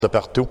de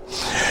partout.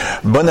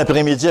 Bon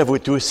après-midi à vous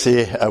tous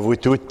et à vous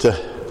toutes.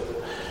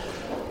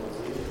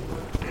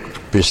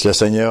 Puisse le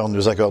Seigneur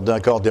nous accorder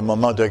encore des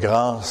moments de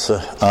grâce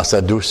en sa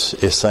douce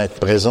et sainte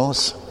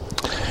présence.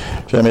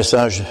 J'ai un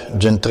message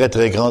d'une très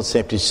très grande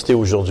simplicité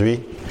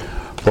aujourd'hui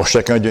pour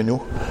chacun de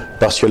nous,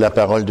 parce que la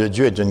parole de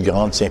Dieu est d'une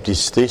grande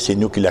simplicité, c'est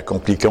nous qui la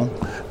compliquons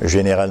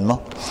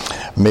généralement.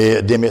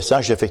 Mais des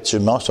messages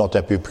effectivement sont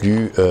un peu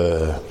plus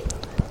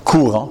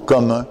courant,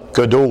 commun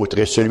que d'autres.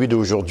 Et celui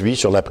d'aujourd'hui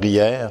sur la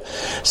prière,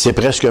 c'est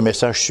presque un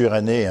message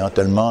suranné,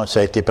 tellement ça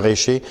a été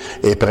prêché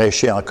et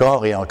prêché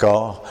encore et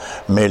encore.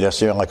 Mais le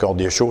Seigneur a encore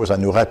des choses à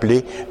nous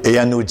rappeler et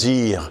à nous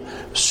dire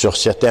sur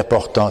cet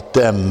important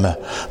thème.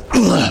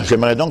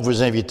 J'aimerais donc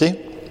vous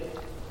inviter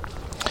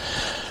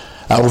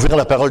à ouvrir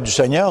la parole du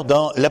Seigneur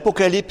dans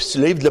l'Apocalypse,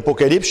 le livre de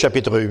l'Apocalypse,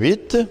 chapitre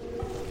 8.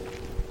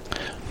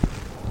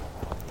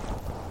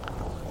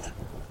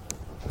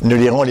 Nous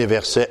lirons les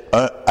versets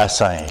 1 à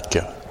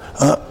 5.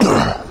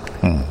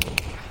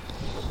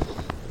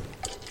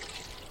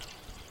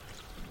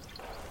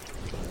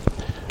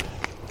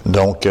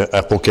 Donc,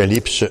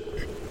 Apocalypse,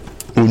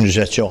 où nous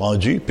étions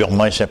rendus,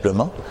 purement et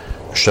simplement,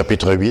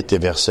 chapitre 8 et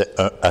versets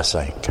 1 à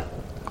 5.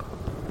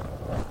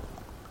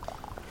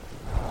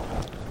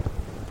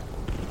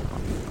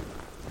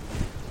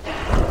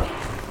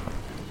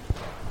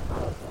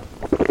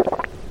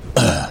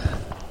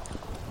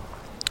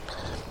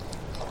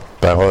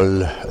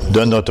 Parole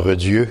de notre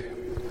Dieu.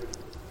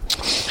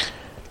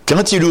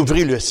 Quand il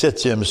ouvrit le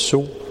 7e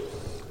sceau,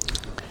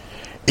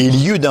 il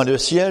y eut dans le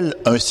ciel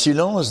un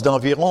silence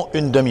d'environ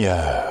une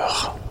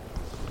demi-heure.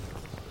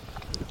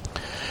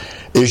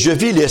 Et je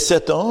vis les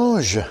 7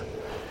 anges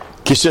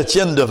qui se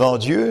tiennent devant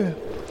Dieu,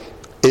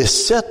 et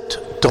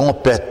 7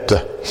 trompettes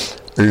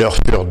leur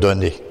furent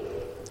données.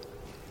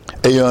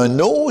 Et un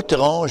autre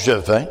ange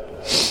vint,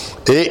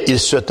 et il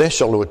se tint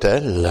sur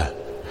l'autel,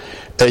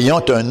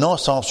 ayant un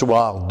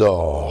encensoir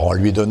d'or. On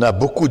lui donna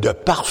beaucoup de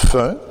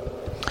parfums,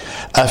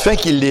 afin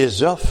qu'il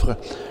les offre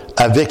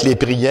avec les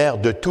prières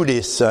de tous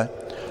les saints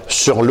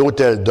sur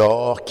l'autel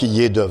d'or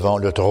qui est devant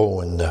le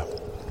trône.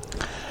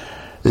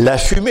 La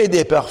fumée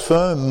des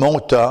parfums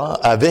monta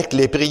avec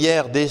les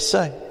prières des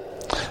saints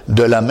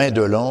de la main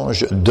de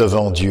l'ange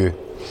devant Dieu.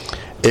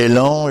 Et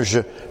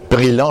l'ange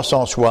prit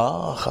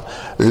l'encensoir,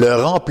 le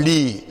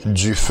remplit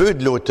du feu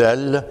de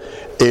l'autel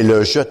et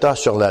le jeta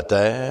sur la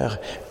terre,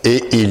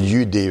 et il y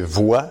eut des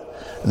voix,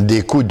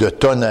 des coups de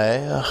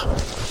tonnerre,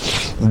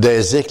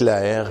 des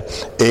éclairs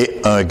et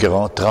un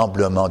grand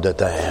tremblement de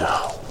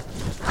terre.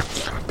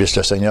 Puisse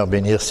le Seigneur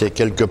bénir ces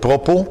quelques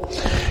propos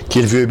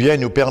qu'il veut bien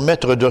nous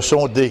permettre de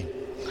sonder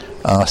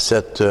en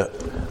cet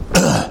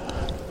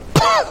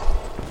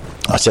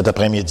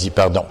après-midi,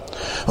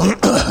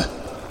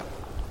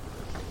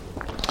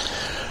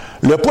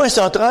 Le point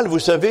central, vous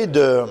savez,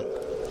 de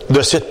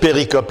cette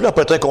péricope-là,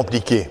 pas très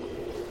compliqué,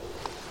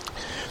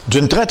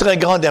 d'une très très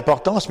grande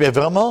importance, mais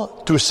vraiment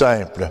tout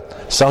simple,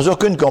 sans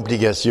aucune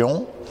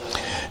complication,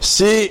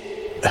 c'est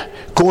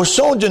qu'au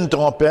son d'une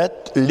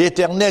trompette,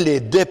 l'Éternel est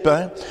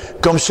dépeint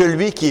comme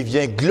celui qui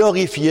vient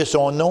glorifier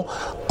son nom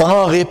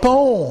en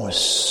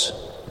réponse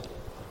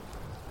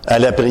à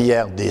la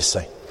prière des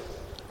saints.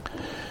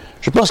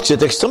 Je pense que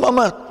c'est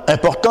extrêmement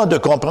important de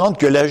comprendre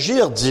que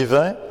l'agir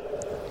divin,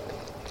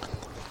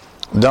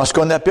 dans ce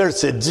qu'on appelle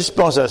cette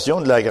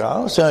dispensation de la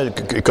grâce,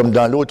 comme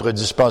dans l'autre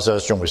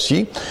dispensation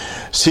aussi,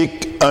 c'est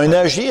un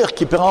agir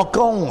qui prend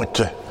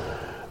compte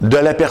de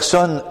la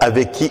personne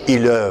avec qui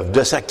il œuvre,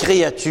 de sa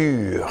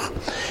créature,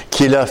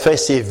 qu'il a fait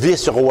ses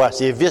vice-rois,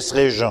 ses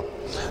vice-régents,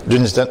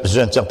 d'une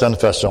certaine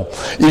façon.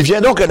 Il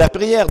vient donc à la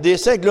prière des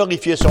saints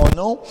glorifier son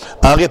nom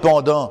en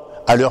répondant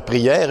à leurs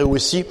prières et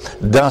aussi,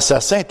 dans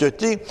sa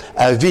sainteté,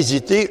 à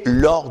visiter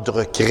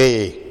l'ordre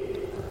créé.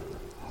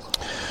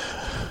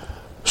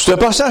 C'est un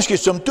passage qui,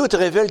 somme toute,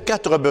 révèle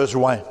 4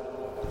 besoins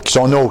qui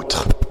sont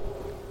nôtres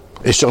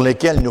et sur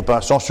lesquels nous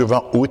passons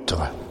souvent outre.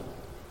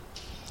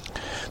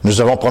 Nous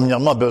avons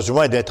premièrement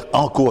besoin d'être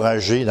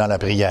encouragés dans la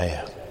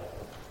prière.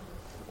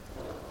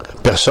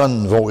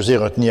 Personne ne va oser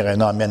retenir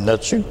un amen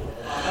là-dessus.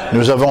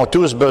 Nous avons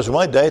tous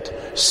besoin d'être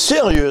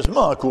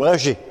sérieusement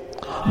encouragés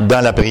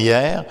dans la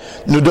prière.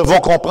 Nous devons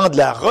comprendre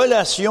la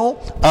relation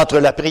entre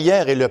la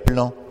prière et le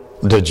plan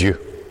de Dieu.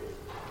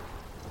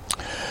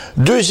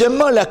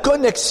 Deuxièmement, la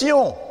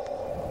connexion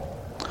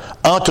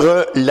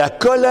entre la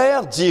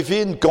colère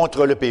divine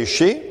contre le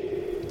péché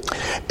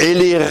et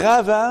les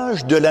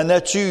ravages de la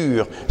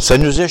nature. Ça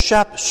nous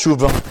échappe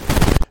souvent.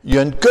 Il y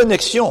a une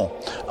connexion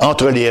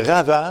entre les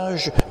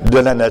ravages de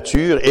la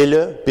nature et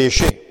le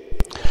péché.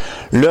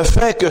 Le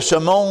fait que ce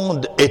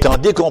monde est en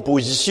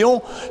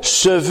décomposition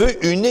se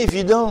veut une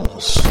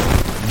évidence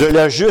de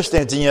la juste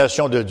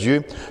indignation de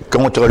Dieu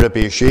contre le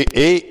péché,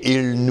 et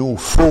il nous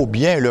faut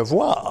bien le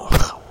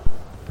voir.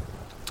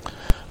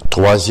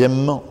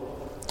 Troisièmement,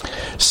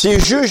 ces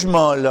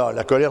jugements-là,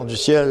 la colère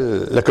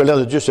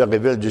de Dieu se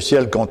révèle du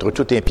ciel contre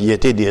toute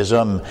impiété des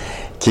hommes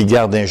qui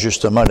gardent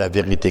injustement la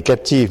vérité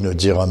captive, nous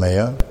dit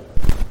Romains 1.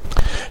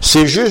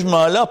 Ces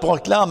jugements-là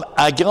proclament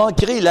à grands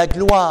cris la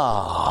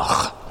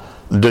gloire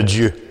de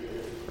Dieu.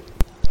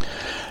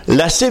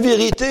 La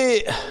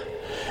sévérité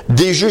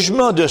des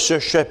jugements de ce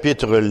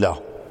chapitre-là,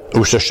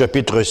 ou ce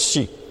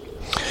chapitre-ci,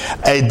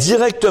 est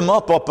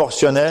directement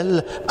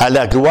proportionnelle à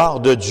la gloire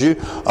de Dieu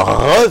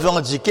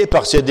revendiquée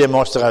par ses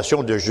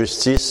démonstrations de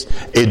justice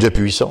et de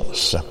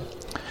puissance.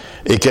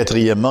 Et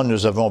quatrièmement,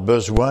 nous avons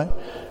besoin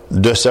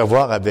de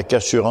savoir avec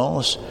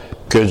assurance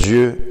que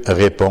Dieu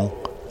répond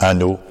à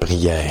nos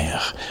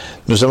prières.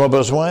 Nous avons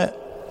besoin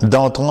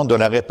d'entendre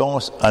la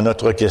réponse à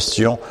notre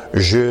question «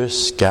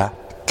 Jusqu'à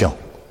quand ?»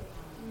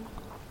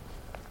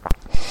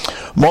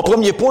 Mon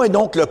premier point est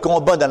donc le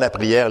combat dans la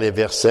prière, les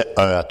versets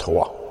 1 à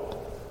 3.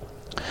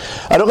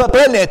 Alors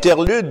après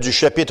l'interlude du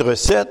chapitre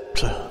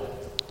 7,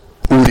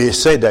 où les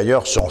saints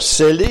d'ailleurs sont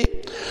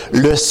scellés,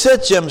 le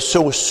 7e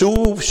sceau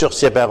s'ouvre sur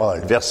ces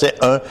paroles, versets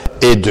 1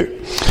 et 2.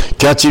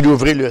 Quand il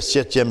ouvrit le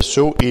 7e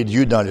sceau, il y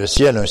eut dans le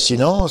ciel un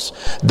silence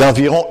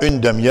d'environ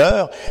une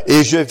demi-heure,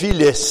 et je vis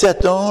les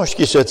 7 anges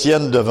qui se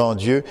tiennent devant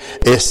Dieu,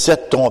 et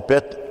 7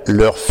 trompettes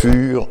leur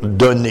furent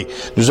données.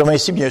 Nous avons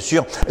ici, bien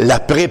sûr, la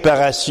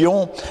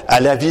préparation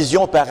à la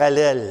vision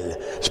parallèle.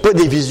 C'est pas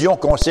des visions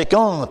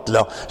conséquentes,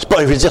 là.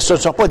 Je veux dire, ce ne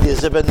sont pas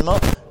des événements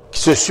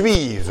qui se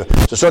suivent.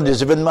 Ce sont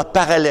des événements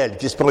parallèles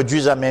qui se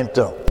produisent en même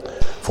temps.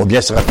 Il faut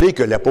bien se rappeler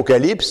que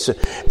l'Apocalypse,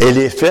 elle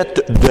est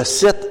faite de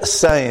 7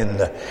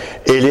 scènes.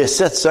 Et les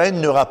 7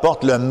 scènes nous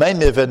rapportent le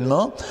même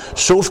événement,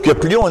 sauf que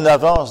plus on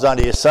avance dans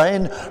les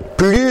scènes,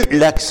 plus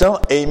l'accent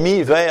est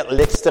mis vers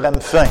l'extrême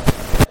fin.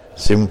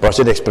 Si vous me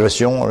passez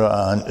l'expression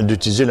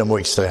d'utiliser le mot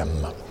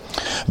extrême.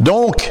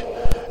 Donc,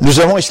 nous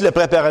avons ici la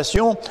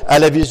préparation à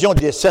la vision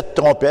des 7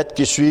 trompettes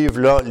qui suivent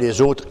là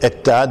les autres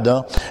heptades,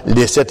 hein,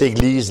 les 7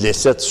 églises, les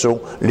 7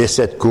 sceaux, les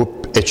 7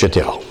 coupes,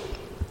 etc.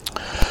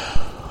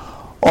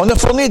 On a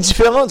fourni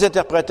différentes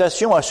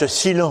interprétations à ce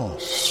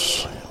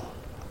silence.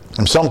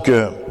 Il me semble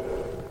que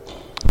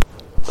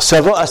ça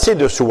va assez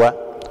de soi,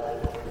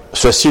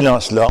 ce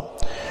silence-là.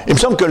 Il me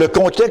semble que le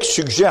contexte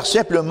suggère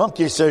simplement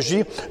qu'il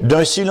s'agit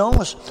d'un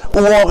silence où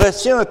on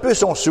retient un peu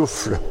son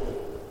souffle.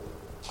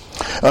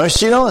 Un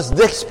silence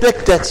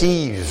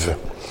d'expectative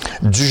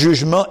du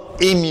jugement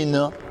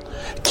imminent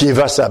qui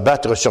va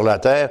s'abattre sur la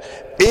terre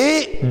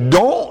et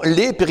dont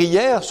les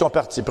prières sont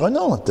partie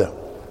prenante.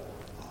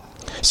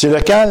 C'est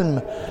le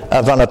calme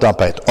avant la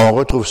tempête. On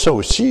retrouve ça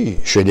aussi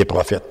chez les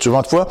prophètes.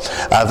 Souvent de fois,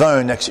 avant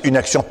une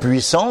action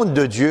puissante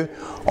de Dieu,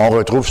 on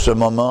retrouve ce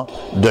moment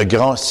de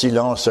grand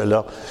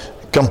silence-là,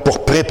 comme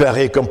pour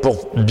préparer, comme pour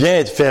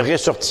bien faire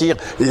ressortir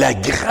la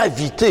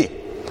gravité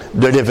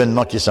de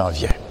l'événement qui s'en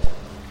vient.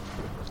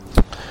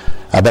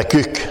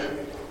 Habakkuk,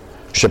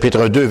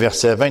 chapitre 2,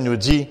 verset 20, nous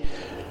dit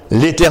 «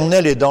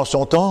 L'Éternel est dans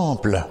son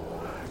temple,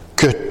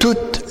 que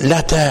toute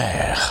la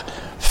terre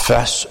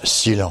fasse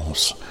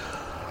silence. »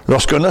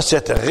 Lorsqu'on a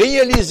cette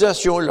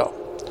réalisation-là,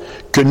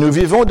 que nous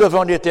vivons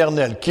devant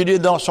l'Éternel, qu'il est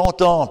dans son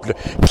temple,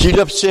 qu'il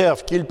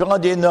observe, qu'il prend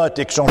des notes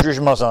et que son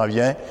jugement s'en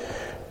vient,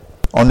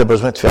 on a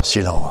besoin de faire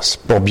silence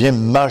pour bien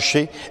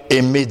mâcher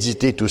et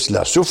méditer tout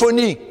cela.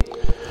 Sophonie,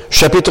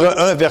 chapitre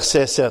 1,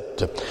 verset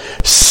 7.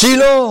 «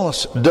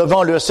 Silence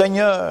devant le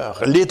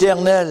Seigneur,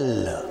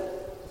 l'Éternel. »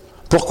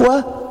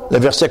 Pourquoi? Le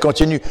verset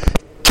continue.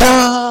 «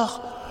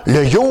 Car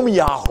le Yom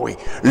Yahweh,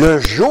 le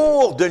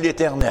jour de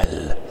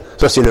l'Éternel. »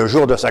 Ça, c'est le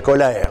jour de sa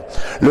colère.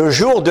 Le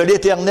jour de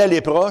l'Éternel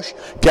est proche,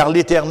 car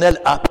l'Éternel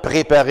a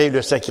préparé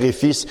le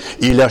sacrifice,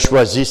 il a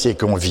choisi ses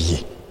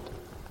conviés.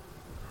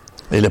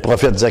 Et le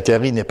prophète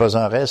Zacharie n'est pas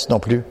en reste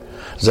non plus.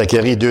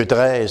 Zacharie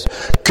 2,13.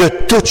 Que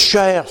toute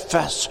chair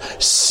fasse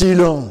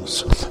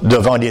silence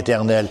devant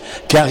l'Éternel,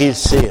 car il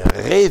s'est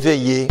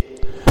réveillé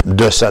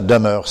de sa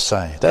demeure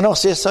sainte. Alors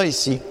c'est ça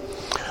ici.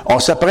 On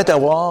s'apprête à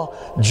voir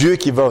Dieu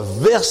qui va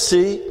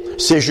verser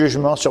ses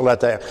jugements sur la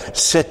terre.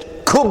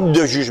 Cette coupe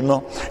de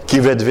jugement qui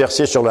va être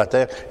versée sur la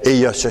terre, et il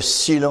y a ce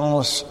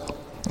silence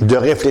de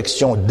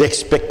réflexion,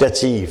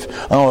 d'expectative.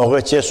 On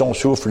retient son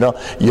souffle, là.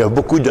 Il y a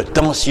beaucoup de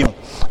tension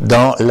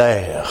dans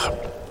l'air.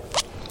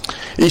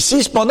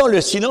 Ici, cependant,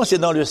 le silence est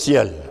dans le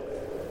ciel.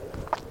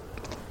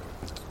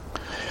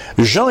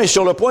 Jean est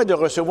sur le point de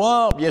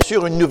recevoir, bien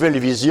sûr, une nouvelle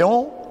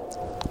vision,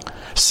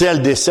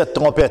 celle des 7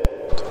 trompettes.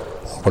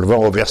 On va le voir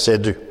au verset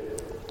 2.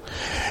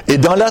 Et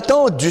dans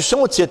l'attente du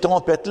son de ces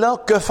trompettes-là,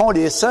 que font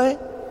les saints?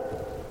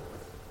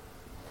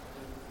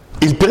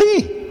 Ils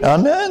prient.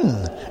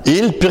 Amen.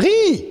 Ils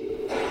prient.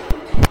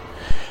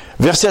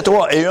 Verset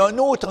 3. « Et un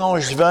autre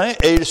ange vint,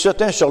 et il se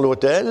tint sur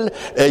l'autel,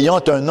 ayant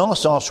un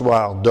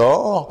encensoir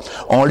d'or.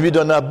 On lui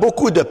donna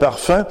beaucoup de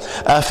parfums,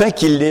 afin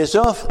qu'il les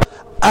offre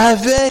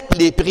avec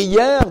les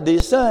prières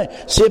des saints. »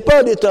 C'est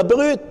pas l'état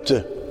brut.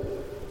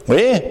 Vous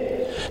voyez?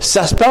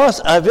 Ça se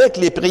passe avec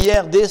les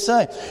prières des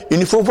saints.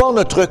 Il faut voir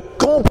notre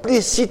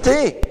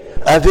complicité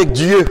avec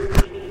Dieu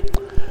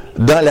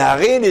dans la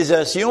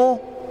réalisation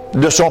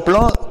de son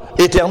plan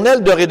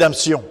éternel de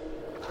rédemption.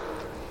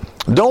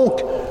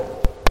 Donc,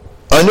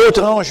 un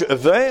autre ange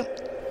vint,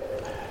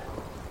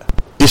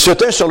 il se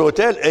tint sur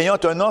l'autel, ayant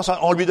un encens,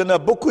 on lui donna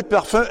beaucoup de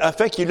parfums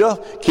afin qu'il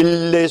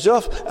les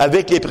offre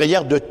avec les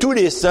prières de tous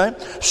les saints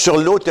sur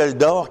l'autel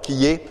d'or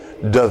qui est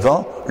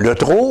devant le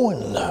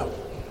trône.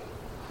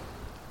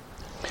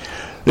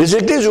 Les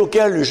églises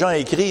auxquelles Jean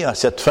écrit en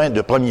cette fin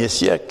de 1er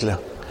siècle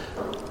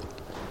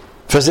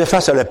faisaient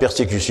face à la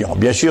persécution.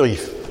 Bien sûr, il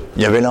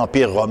y avait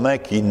l'Empire romain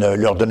qui ne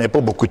leur donnait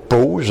pas beaucoup de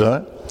pause.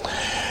 Hein?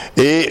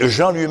 Et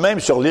Jean lui-même,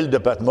 sur l'île de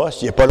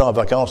Patmos, il n'est pas là en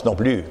vacances non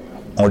plus.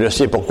 On le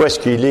sait. Pourquoi est-ce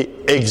qu'il est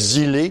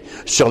exilé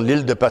sur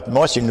l'île de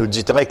Patmos? Il nous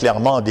dit très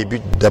clairement en début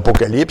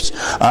d'Apocalypse,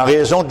 en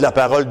raison de la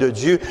parole de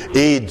Dieu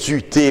et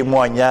du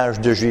témoignage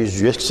de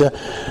Jésus.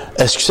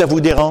 Est-ce que ça vous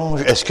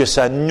dérange? Est-ce que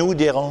ça nous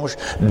dérange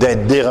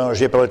d'être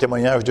dérangés par le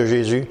témoignage de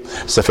Jésus?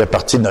 Ça fait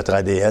partie de notre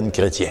ADN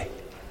chrétien.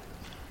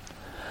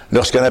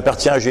 Lorsqu'on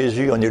appartient à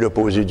Jésus, on est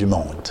l'opposé du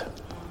monde.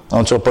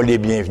 On ne sera pas les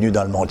bienvenus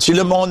dans le monde. Si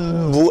le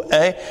monde vous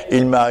hait,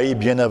 il m'a haï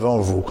bien avant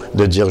vous,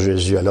 de dire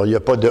Jésus. Alors, il n'y a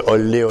pas de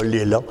olé,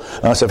 olé là.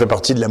 Hein, ça fait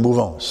partie de la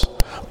mouvance.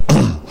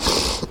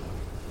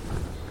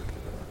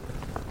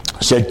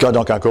 C'est le cas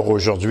donc encore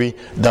aujourd'hui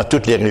dans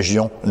toutes les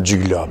régions du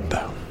globe.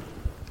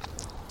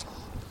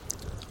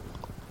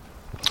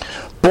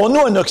 Pour nous,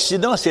 en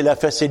Occident, c'est la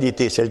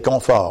facilité, c'est le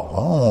confort.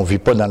 Hein? On ne vit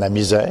pas dans la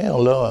misère,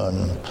 là.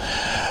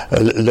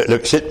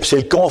 C'est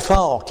le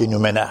confort qui nous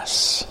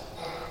menace.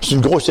 C'est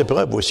une grosse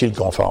épreuve aussi, le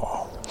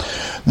confort.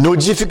 Nos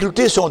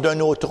difficultés sont d'un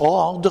autre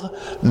ordre,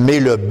 mais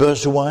le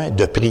besoin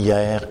de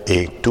prière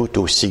est tout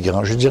aussi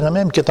grand. Je dirais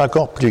même qu'il est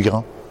encore plus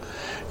grand.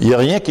 Il n'y a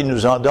rien qui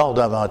nous endort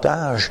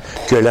davantage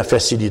que la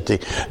facilité.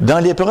 Dans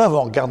l'épreuve,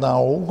 on regarde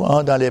en haut.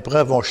 Hein, dans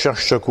l'épreuve, on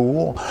cherche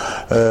secours.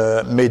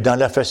 Mais dans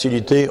la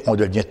facilité, on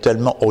devient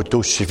tellement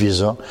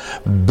autosuffisant,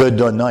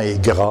 bedonnant et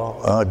gras,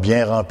 hein,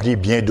 bien rempli,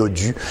 bien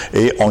dodu,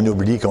 et on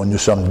oublie que nous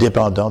sommes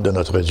dépendants de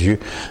notre Dieu,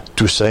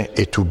 tout saint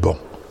et tout bon.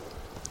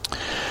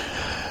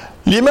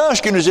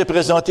 L'image qui nous est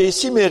présentée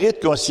ici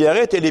mérite qu'on s'y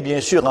arrête. Elle est bien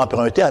sûr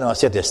empruntée à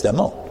l'Ancien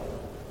Testament,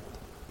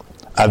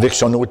 avec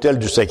son autel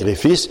du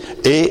sacrifice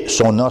et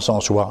son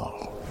encensoir.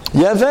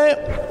 Il y avait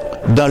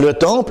dans le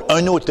temple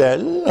un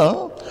autel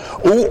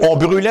où on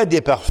brûlait des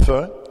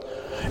parfums,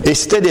 et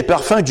c'était des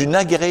parfums d'une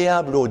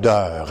agréable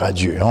odeur à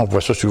Dieu. On voit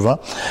ça souvent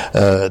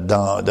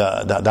dans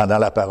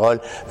la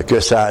parole, que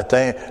ça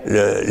atteint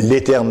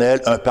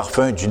l'Éternel, un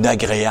parfum d'une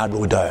agréable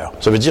odeur.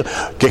 Ça veut dire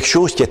quelque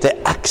chose qui était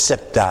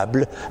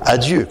acceptable à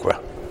Dieu,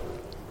 quoi.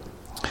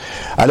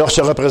 Alors,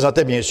 ça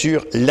représentait bien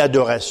sûr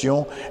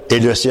l'adoration et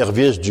le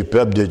service du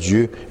peuple de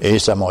Dieu, et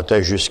ça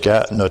montait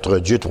jusqu'à notre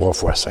Dieu 3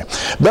 fois saint.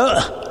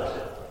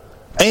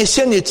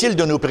 Ainsi en est-il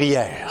de nos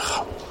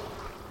prières.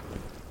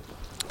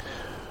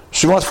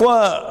 Souvent de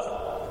fois,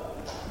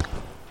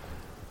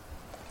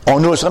 on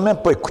n'oserait même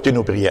pas écouter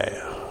nos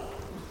prières.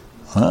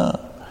 Hein?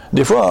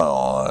 Des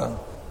fois,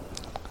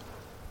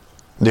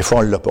 on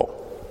ne l'a pas.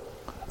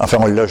 Enfin,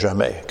 on ne l'a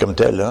jamais comme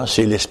tel. Hein?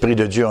 C'est l'Esprit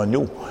de Dieu en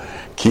nous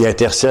qui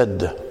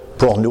intercède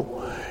pour nous,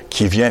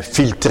 qui vient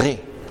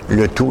filtrer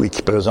le tout et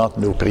qui présente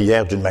nos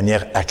prières d'une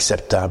manière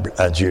acceptable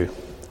à Dieu.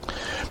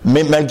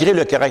 Mais malgré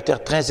le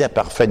caractère très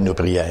imparfait de nos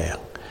prières,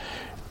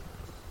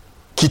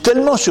 qui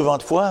tellement souvent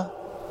de fois,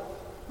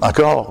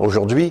 encore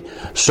aujourd'hui,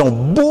 sont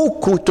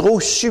beaucoup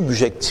trop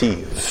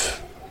subjectives.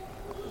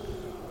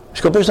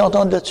 Est-ce qu'on peut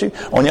s'entendre là-dessus?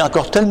 On est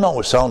encore tellement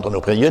au centre de nos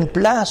prières. Il y a une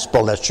place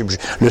pour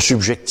le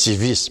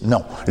subjectivisme.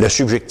 Non, la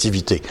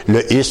subjectivité.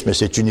 Le isme,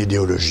 c'est une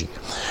idéologie.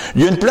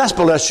 Il y a une place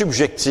pour la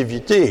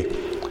subjectivité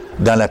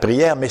dans la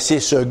prière, mais c'est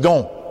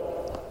second.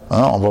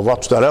 Hein, on va voir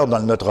tout à l'heure dans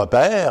le Notre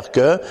Père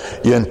qu'il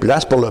y a une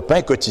place pour le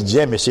pain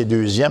quotidien, mais c'est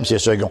deuxième, c'est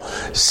second.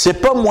 C'est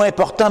pas moins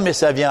important, mais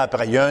ça vient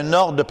après. Il y a un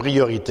ordre de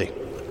priorité.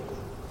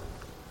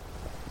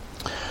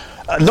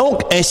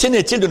 Donc, ainsi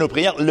n'est-il de nos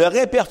prières. Leur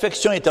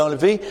imperfection est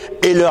enlevée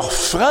et leur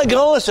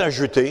fragrance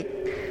ajoutée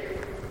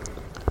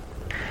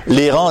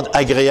les rendent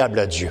agréables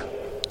à Dieu.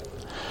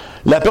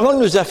 La parole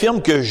nous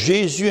affirme que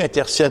Jésus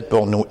intercède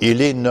pour nous.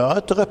 Il est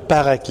notre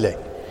paraclet.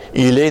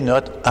 Il est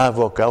notre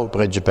avocat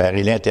auprès du Père.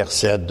 Il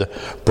intercède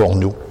pour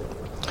nous.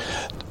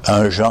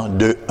 1 Jean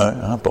 2,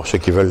 1, pour ceux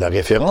qui veulent la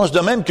référence. De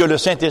même que le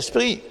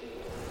Saint-Esprit.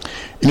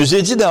 Il nous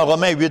est dit dans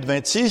Romains 8,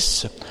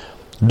 26,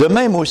 de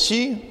même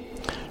aussi,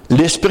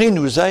 l'Esprit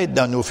nous aide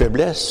dans nos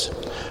faiblesses,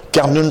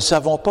 car nous ne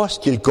savons pas ce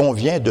qu'il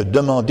convient de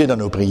demander dans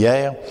nos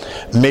prières,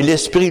 mais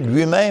l'Esprit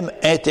lui-même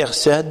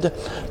intercède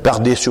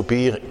par des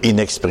soupirs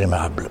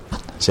inexprimables.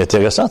 C'est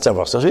intéressant de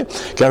savoir ça.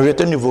 Quand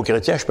j'étais nouveau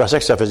chrétien, je pensais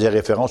que ça faisait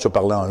référence au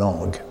parler en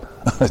langue.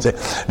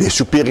 Des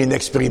soupirs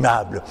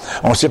inexprimables.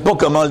 On ne sait pas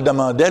comment on le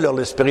demandait, alors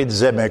l'Esprit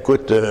disait,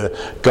 écoute,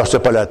 casse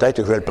pas la tête,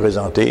 je vais le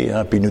présenter,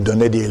 hein, puis il nous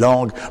donnait des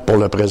langues pour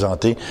le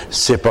présenter.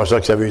 C'est pas ça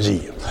que ça veut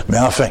dire. Mais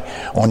enfin,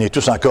 on est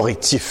tous en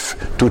correctif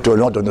tout au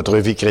long de notre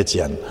vie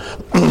chrétienne.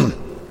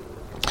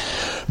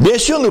 Bien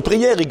sûr, nos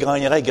prières y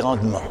gagneraient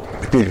grandement.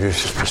 Puis,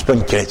 c'est pas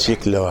une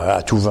critique là,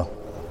 à tout vent.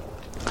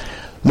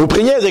 Nos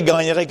prières y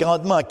gagneraient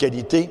grandement en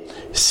qualité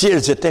si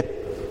elles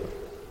étaient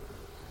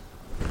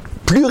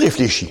plus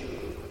réfléchies.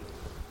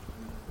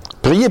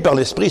 Prier par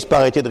l'Esprit, c'est pas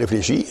arrêter de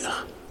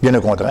réfléchir. Bien au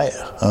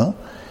contraire. Hein?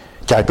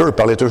 Kuyper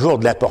parlait toujours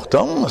de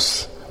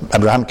l'importance,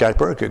 Abraham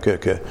Kuyper,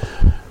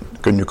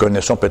 que nous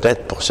connaissons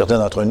peut-être pour certains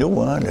d'entre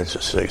nous, hein,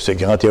 ce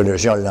grand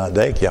théologien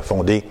hollandais qui a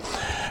fondé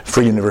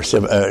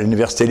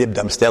l'Université libre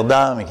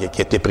d'Amsterdam,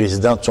 qui était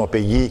président de son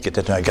pays, qui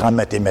était un grand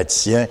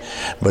mathématicien, un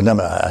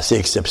bonhomme assez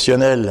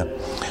exceptionnel.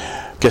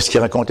 Qu'est-ce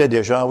qu'il racontait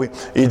déjà? Oui.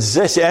 Il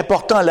disait, c'est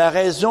important, la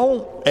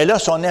raison, elle a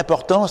son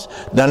importance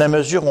dans la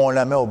mesure où on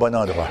la met au bon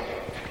endroit.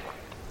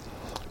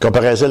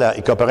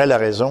 Il comparait la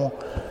raison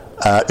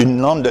à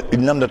une lampe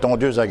de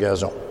tondeuse à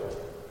gazon.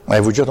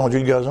 Avez-vous déjà tondu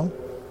le gazon?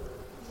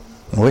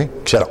 Oui?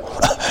 Excellent.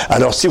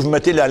 Alors, si vous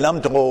mettez la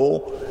lampe trop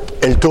haut,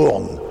 elle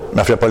tourne, mais elle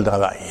ne fait pas le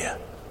travail.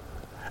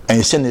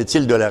 Ainsi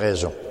n'est-il de la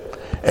raison.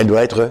 Elle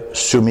doit être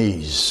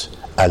soumise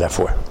à la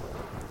foi.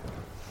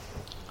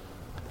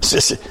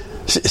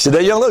 C'est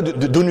d'ailleurs là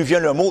d'où nous vient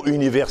le mot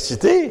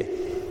université.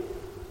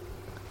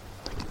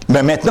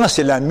 Mais maintenant,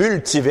 c'est la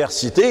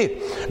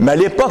multiversité. Mais à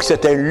l'époque,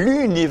 c'était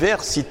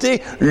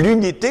l'université,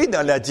 l'unité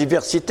dans la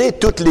diversité.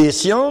 Toutes les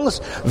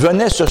sciences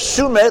venaient se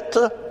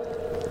soumettre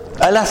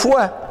à la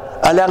foi,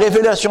 à la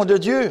révélation de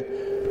Dieu.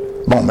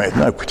 Bon,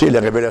 maintenant, écoutez, la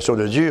révélation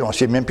de Dieu, on ne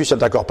sait même plus si elle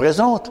est encore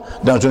présente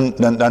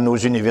dans nos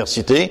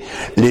universités.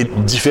 Les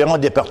différents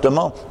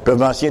départements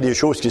peuvent enseigner des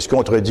choses qui se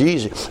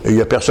contredisent, et il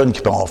n'y a personne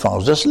qui prend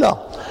offense de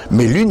cela.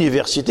 Mais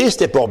l'université,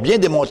 c'était pour bien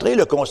démontrer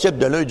le concept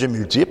de l'œil du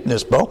multiple,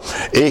 n'est-ce pas?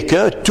 Et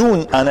que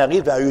tout en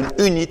arrive à une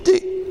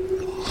unité.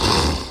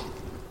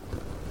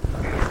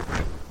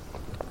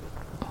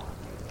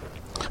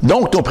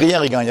 Donc, nos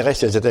prières y gagneraient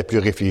si elles étaient plus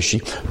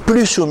réfléchies,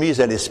 plus soumises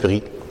à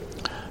l'esprit,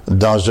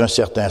 dans un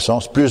certain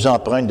sens, plus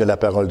empreinte de la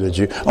parole de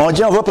Dieu. On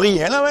dit, on va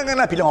prier,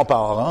 puis là, on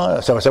part.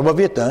 Hein? Ça va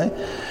vite, hein?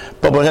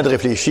 Pas besoin de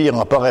réfléchir,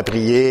 on part à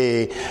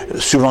prier.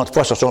 Souvent de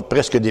fois, ce sont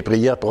presque des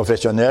prières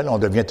professionnelles. On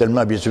devient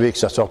tellement habitué que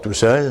ça sort tout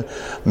seul.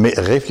 Mais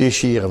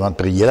réfléchir avant de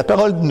prier. La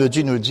parole de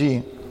Dieu nous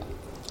dit,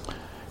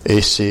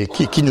 et c'est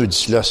qui nous dit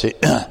cela?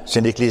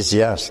 C'est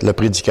l'Ecclésiaste, le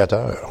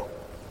prédicateur.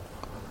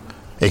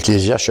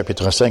 Ecclésiaste,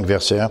 chapitre 5,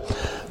 verset 1.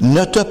 «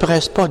 Ne te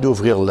presse pas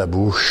d'ouvrir la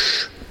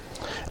bouche,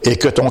 et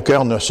que ton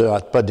cœur ne se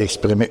hâte pas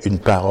d'exprimer une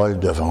parole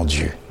devant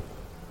Dieu. »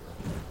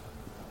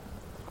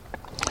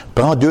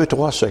 Prends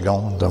 2-3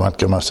 secondes avant de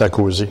commencer à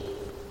causer.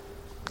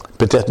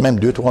 Peut-être même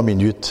 2-3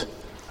 minutes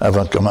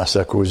avant de commencer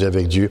à causer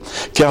avec Dieu.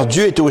 Car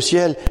Dieu est au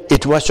ciel et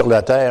toi sur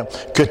la terre.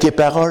 Que tes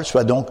paroles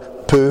soient donc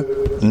peu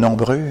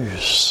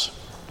nombreuses.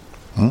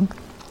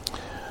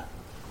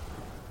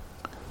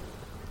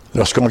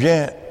 Lorsqu'on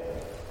vient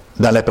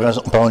dans la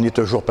présence, on est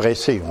toujours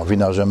pressé. On vit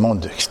dans un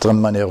monde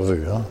extrêmement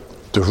nerveux, hein?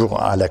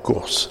 Toujours à la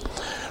course.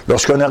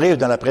 Lorsqu'on arrive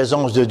dans la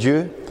présence de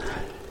Dieu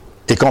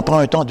et qu'on prend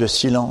un temps de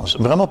silence,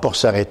 vraiment pour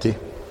s'arrêter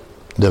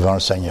devant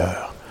le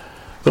Seigneur.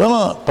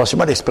 Vraiment,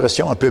 passez-moi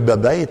l'expression un peu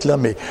bébête, là,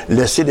 mais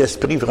laisser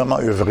l'Esprit vraiment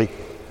œuvrer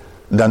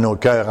dans nos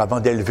cœurs avant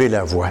d'élever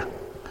la voix.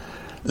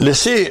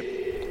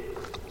 Laisser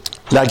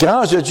la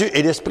grâce de Dieu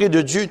et l'Esprit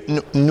de Dieu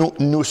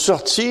nous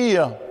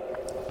sortir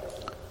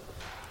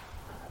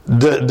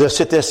de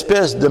cette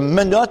espèce de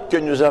menotte que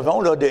nous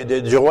avons là,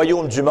 du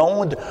royaume du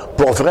monde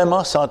pour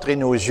vraiment centrer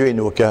nos yeux et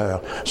nos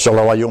cœurs sur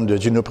le royaume de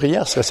Dieu. Nos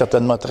prières seraient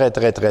certainement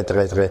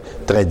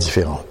très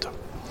différentes.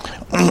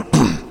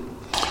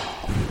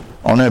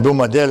 On a un beau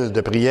modèle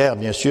de prière,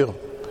 bien sûr,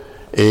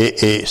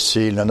 et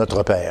c'est le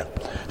Notre Père.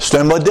 C'est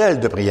un modèle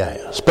de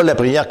prière. C'est pas la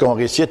prière qu'on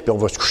récite puis on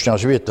va se coucher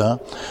ensuite, hein.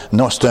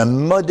 Non, c'est un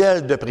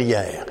modèle de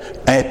prière.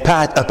 Un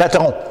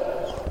patron,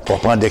 pour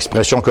prendre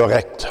l'expression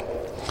correcte,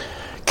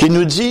 qui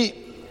nous dit,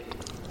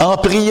 en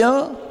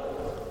priant,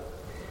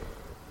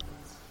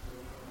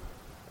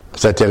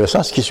 c'est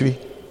intéressant ce qui suit.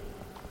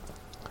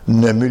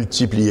 Ne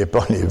multipliez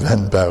pas les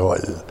vaines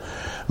paroles.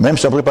 Même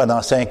si on prie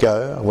pendant 5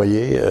 heures, vous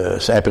voyez,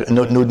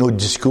 nos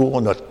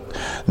discours,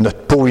 notre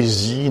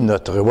poésie,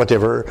 notre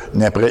whatever,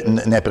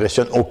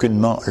 n'impressionne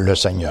aucunement le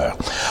Seigneur.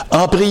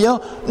 En priant,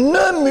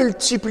 ne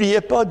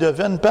multipliez pas de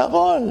vaines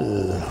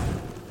paroles.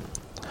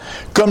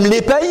 Comme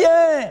les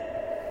païens.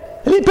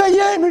 Les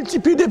païens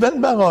multiplient des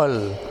vaines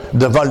paroles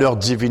devant leur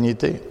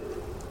divinité,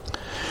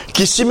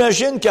 qui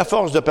s'imaginent qu'à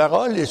force de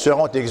paroles, ils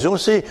seront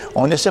exaucés.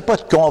 On n'essaie pas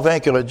de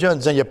convaincre Dieu en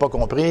disant « il n'a pas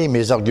compris,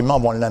 mes arguments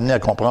vont l'amener à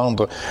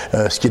comprendre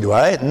ce qui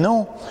doit être ».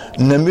 Non,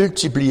 ne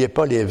multipliez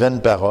pas les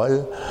vaines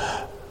paroles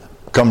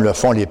comme le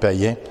font les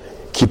païens,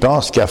 qui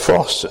pensent qu'à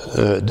force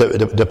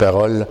de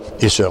paroles,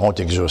 ils seront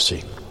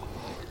exaucés.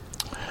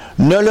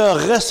 Ne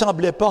leur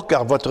ressemblez pas,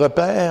 car votre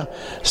Père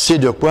sait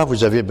de quoi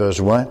vous avez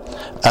besoin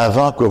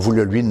avant que vous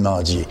le lui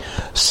demandiez.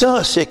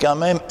 Ça, c'est quand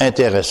même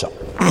intéressant.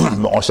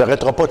 Bon, on ne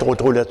s'arrêtera pas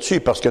trop là-dessus,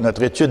 parce que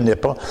notre étude n'est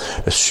pas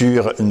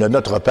sur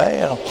notre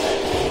Père.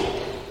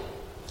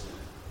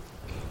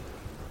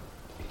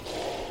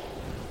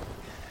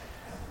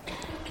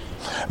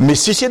 Mais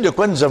si c'est de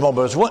quoi nous avons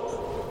besoin,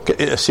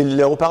 c'est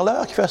le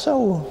haut-parleur qui fait ça,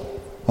 ou?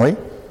 Oui?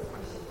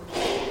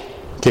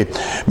 Okay.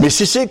 Mais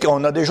si c'est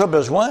qu'on a déjà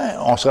besoin,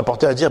 on serait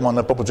porté à dire, mais on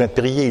n'a pas besoin de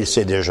prier, il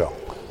sait déjà.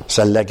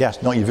 Ça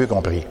l'agace. Non, il veut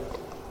qu'on prie.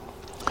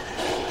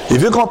 Il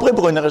veut qu'on prie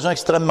pour une raison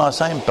extrêmement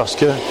simple, parce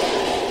que,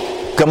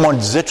 comme on le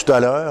disait tout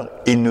à l'heure,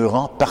 il nous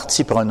rend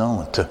partie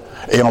prenante.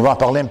 Et on va en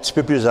parler un petit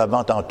peu plus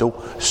avant tantôt,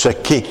 ce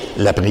qu'est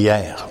la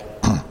prière.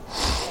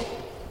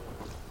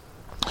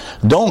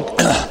 Donc,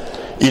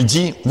 il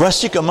dit,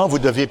 voici comment vous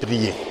devez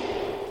prier.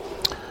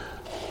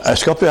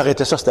 Est-ce qu'on peut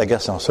arrêter ça, c'est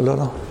agaçant, ça, là?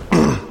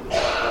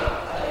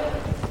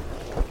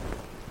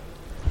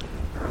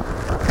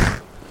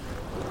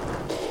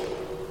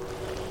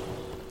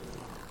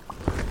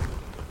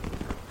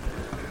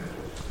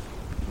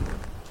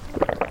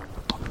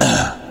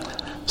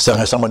 Ça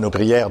ressemble à nos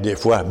prières, des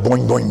fois.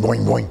 Boing, boing,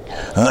 boing, boing.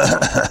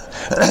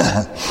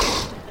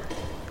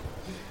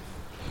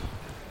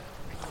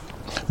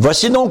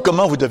 Voici donc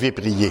comment vous devez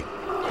prier.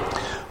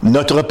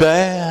 Notre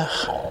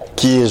Père,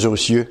 qui es aux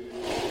cieux,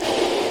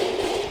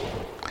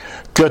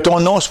 que ton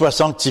nom soit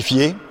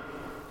sanctifié,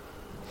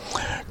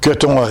 que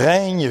ton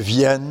règne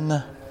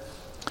vienne,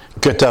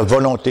 que ta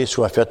volonté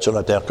soit faite sur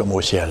la terre comme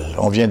au ciel.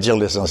 On vient de dire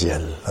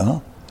l'essentiel.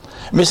 Hein?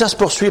 Mais ça se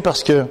poursuit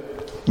parce que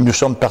nous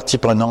sommes partie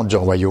prenante du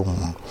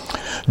royaume.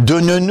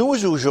 Donne-nous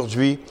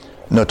aujourd'hui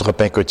notre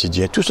pain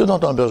quotidien, tout ce dont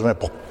on a besoin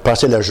pour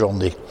passer la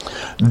journée.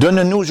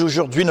 Donne-nous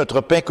aujourd'hui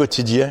notre pain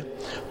quotidien.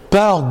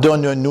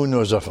 Pardonne-nous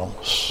nos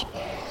offenses.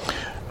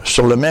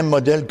 Sur le même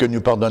modèle que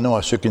nous pardonnons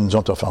à ceux qui nous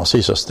ont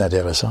offensés, ça c'est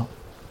intéressant.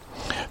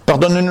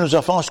 Pardonne-nous nos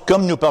offenses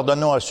comme nous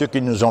pardonnons à ceux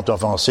qui nous ont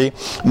offensés.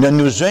 Ne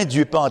nous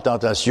induis pas en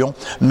tentation,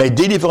 mais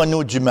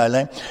délivre-nous du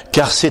malin,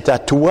 car c'est à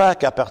toi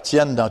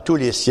qu'appartiennent dans tous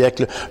les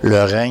siècles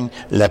le règne,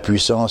 la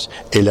puissance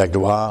et la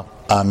gloire.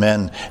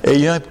 Amen. Et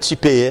il y a un petit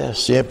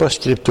PS, il y a un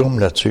post-scriptum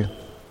là-dessus.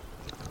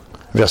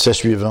 Verset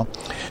suivant.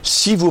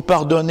 Si vous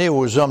pardonnez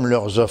aux hommes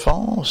leurs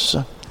offenses,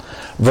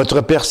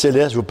 votre Père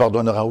céleste vous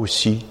pardonnera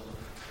aussi.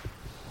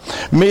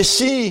 Mais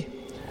si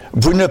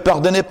vous ne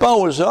pardonnez pas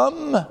aux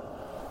hommes,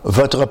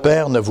 votre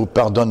Père ne vous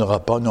pardonnera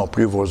pas non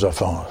plus vos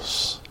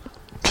offenses.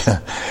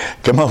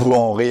 Comment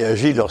on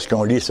réagit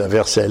lorsqu'on lit ce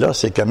verset-là?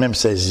 C'est quand même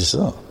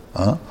saisissant.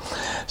 Hein?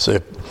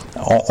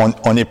 On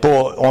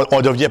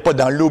ne devient pas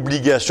dans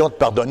l'obligation de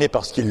pardonner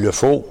parce qu'il le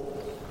faut.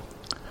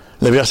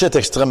 Le verset est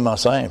extrêmement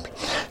simple.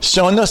 Si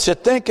on a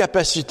cette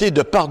incapacité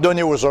de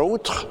pardonner aux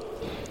autres,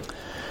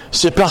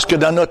 c'est parce que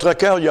dans notre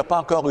cœur, il n'y a pas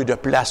encore eu de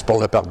place pour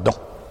le pardon.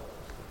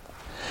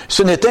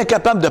 Si on est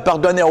incapable de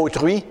pardonner à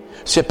autrui,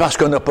 c'est parce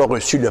qu'on n'a pas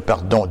reçu le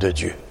pardon de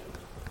Dieu.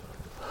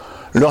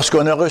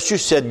 Lorsqu'on a reçu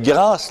cette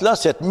grâce-là,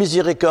 cette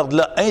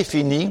miséricorde-là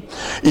infinie,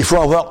 il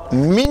faut avoir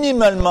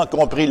minimalement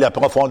compris la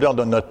profondeur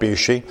de notre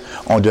péché.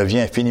 On devient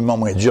infiniment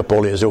moins dur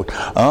pour les autres.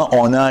 Hein?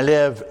 On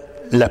enlève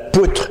la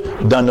poutre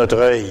dans notre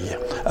œil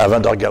avant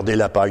de regarder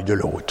la paille de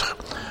l'autre.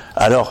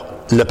 Alors,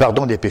 le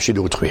pardon des péchés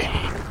d'autrui.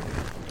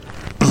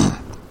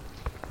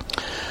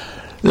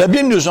 La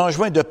Bible nous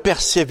enjoint de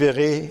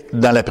persévérer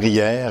dans la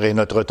prière et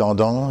notre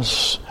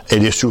tendance,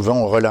 elle est souvent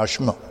au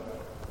relâchement.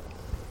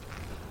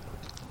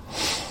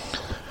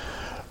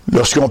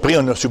 Lorsqu'on prie,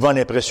 on a souvent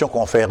l'impression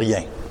qu'on fait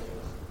rien.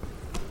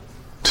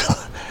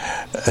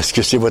 Est-ce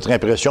que c'est votre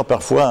impression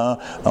parfois? Hein?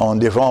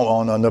 On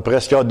en a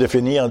presque hâte de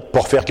finir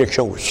pour faire quelque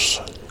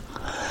chose.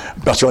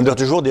 Parce qu'on a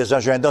toujours des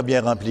agendas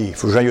bien remplis. Il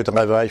faut que j'aille au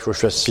travail, il faut que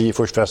je fasse ci, il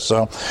faut que je fasse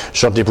ça, je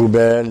sorte des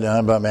poubelles,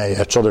 hein, il y a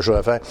toutes sortes de choses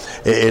à faire.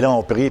 Et là,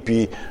 on prie,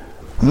 puis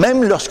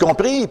même lorsqu'on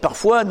prie,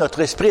 parfois, notre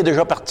esprit est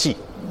déjà parti.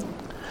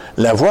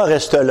 La voix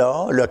reste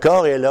là, le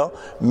corps est là,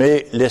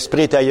 mais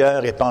l'esprit est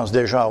ailleurs et pense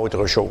déjà à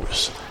autre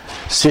chose.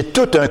 C'est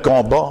tout un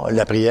combat,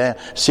 la prière.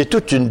 C'est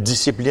toute une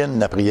discipline,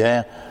 la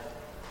prière.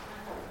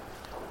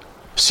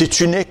 C'est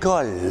une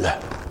école,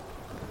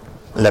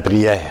 la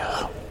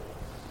prière.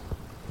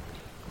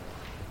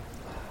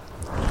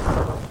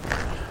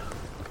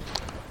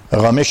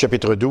 Romains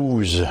chapitre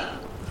 12,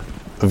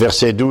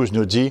 verset 12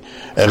 nous dit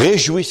 «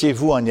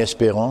 Réjouissez-vous en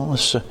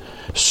espérance,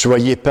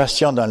 soyez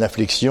patients dans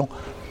l'affliction,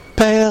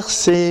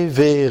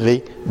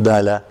 persévérez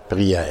dans la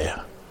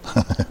prière. »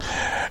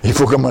 Il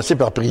faut commencer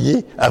par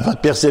prier avant de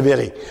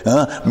persévérer.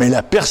 Hein? Mais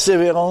la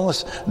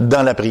persévérance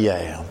dans la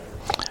prière.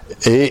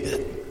 Et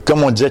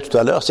comme on disait tout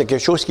à l'heure, c'est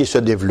quelque chose qui se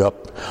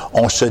développe.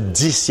 On se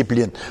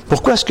discipline.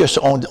 Pourquoi est-ce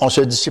qu'on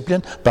se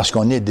discipline? Parce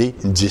qu'on est des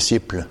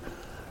disciples.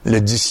 Le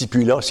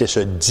discipulat, c'est se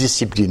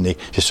discipliner,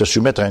 c'est se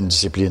soumettre à une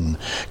discipline.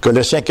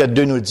 Colossiens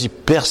 4.2 nous dit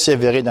 «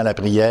 Persévérez dans la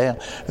prière,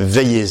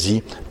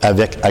 veillez-y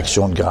avec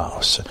action de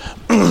grâce. »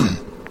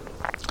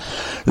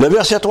 Le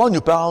verset 3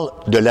 nous parle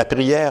de la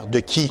prière de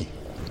qui?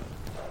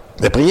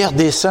 La prière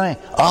des saints.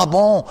 Ah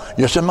bon,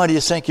 il y a seulement les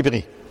saints qui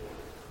prient.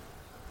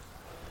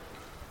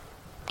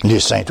 Les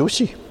saintes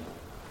aussi.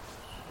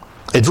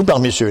 Êtes-vous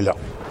parmi ceux-là?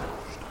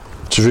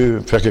 Tu veux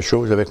faire quelque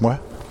chose avec moi?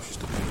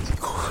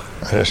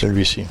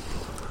 Celui-ci.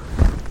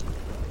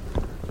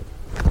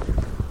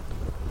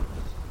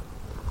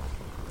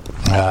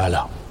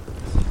 Voilà.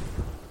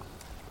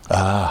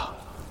 Ah.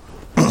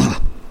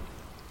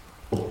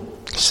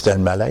 C'était le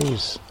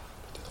malaise?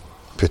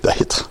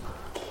 Peut-être.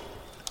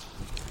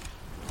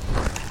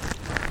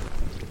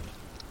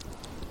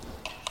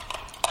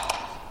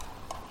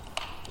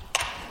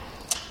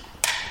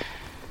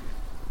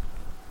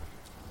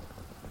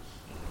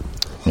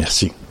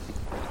 Merci.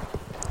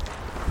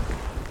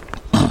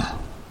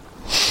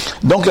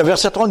 Donc, le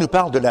verset 3 nous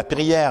parle de la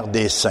prière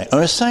des saints.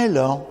 Un saint,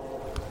 là,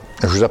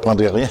 je vous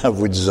apprendrai rien en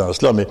vous disant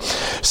cela, mais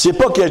c'est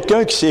pas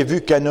quelqu'un qui s'est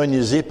vu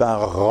canonisé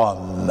par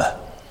Rome.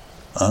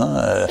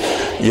 Hein?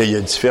 il y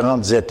a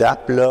différentes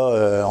étapes,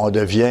 là. On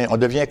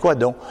devient quoi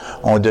donc?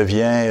 On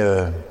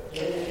devient...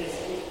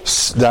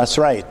 That's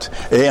right.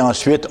 Et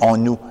ensuite, on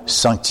nous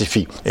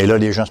sanctifie. Et là,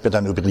 les gens se mettent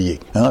à nous prier.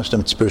 Hein? C'est un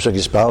petit peu ça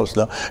qui se passe,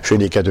 là, chez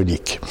les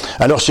catholiques.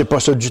 Alors, c'est pas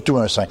ça du tout,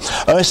 un saint.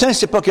 Un saint,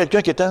 c'est pas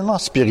quelqu'un qui est tellement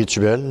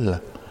spirituel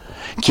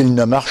qu'il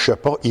ne marche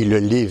pas, il le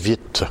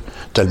lévite.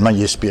 Tellement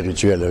il est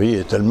spirituel, oui, il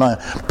est tellement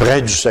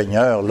près du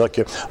Seigneur, là,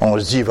 qu'on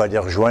se dit, il va aller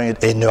rejoindre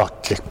Enoch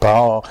quelque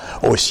part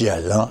au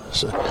ciel, hein?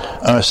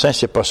 Un saint,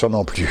 c'est pas ça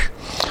non plus.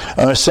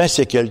 Un saint,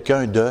 c'est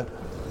quelqu'un de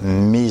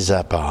mis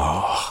à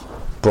part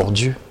pour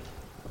Dieu.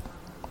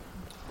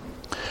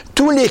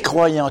 Tous les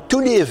croyants,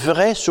 tous les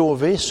vrais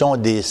sauvés sont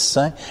des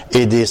saints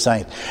et des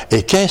saintes.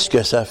 Et qu'est-ce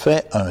que ça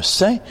fait un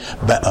saint?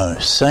 Un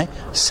saint,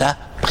 ça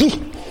prie.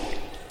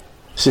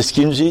 C'est ce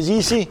qui nous est dit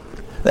ici.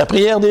 La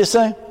prière des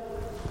saints.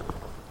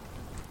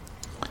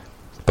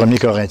 1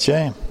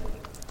 Corinthiens,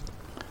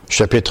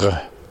 chapitre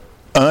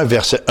 1,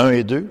 versets 1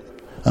 et 2.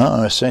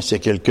 Un saint, c'est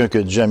quelqu'un que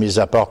Dieu a mis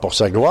à part pour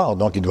sa gloire,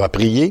 donc il doit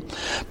prier.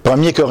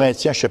 1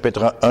 Corinthiens,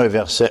 chapitre 1,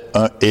 versets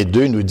 1 et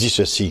 2, nous dit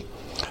ceci.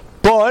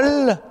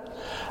 Paul,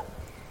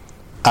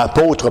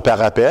 apôtre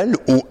par appel,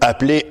 ou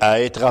appelé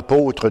à être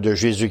apôtre de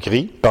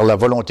Jésus-Christ par la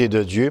volonté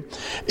de Dieu,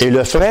 et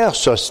le frère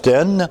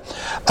Sosthène,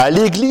 à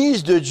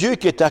l'Église de Dieu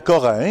qui est à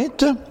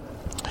Corinthe,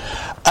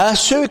 à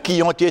ceux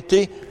qui ont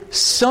été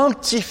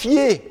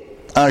sanctifiés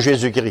en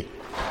Jésus-Christ.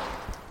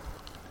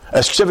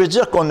 Est-ce que ça veut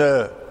dire qu'on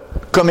ne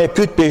commet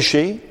plus de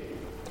péché,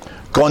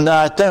 qu'on a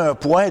atteint un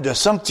point de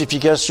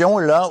sanctification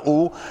là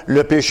où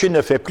le péché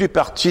ne fait plus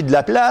partie de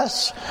la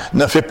place,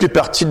 ne fait plus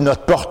partie de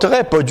notre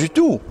portrait? Pas du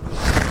tout.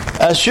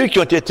 À ceux qui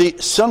ont été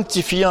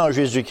sanctifiés en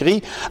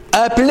Jésus-Christ,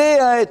 appelés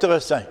à être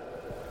saints.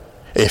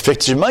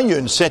 Effectivement, il y a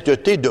une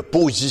sainteté de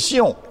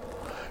position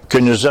que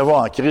nous avons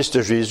en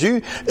Christ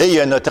Jésus, et il y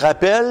a notre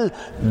appel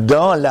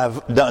dans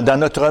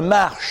notre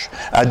marche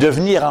à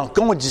devenir en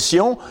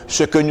condition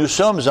ce que nous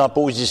sommes en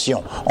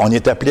position. On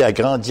est appelé à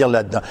grandir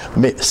là-dedans.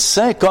 Mais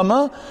saint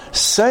comment?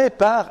 Saint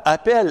par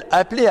appel,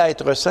 appelé à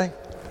être saint.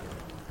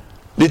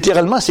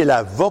 Littéralement, c'est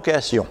la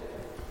vocation.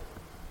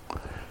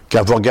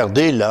 Quand vous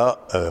regardez là,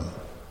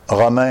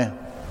 Romains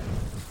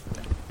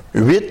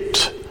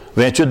 8,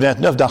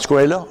 28-29, dans ce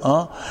coin-là,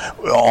 hein,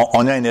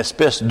 on a une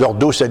espèce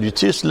d'ordo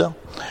salutis, là,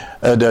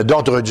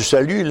 d'ordre du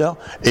salut, là,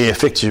 et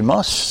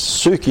effectivement,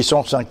 ceux qui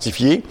sont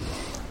sanctifiés,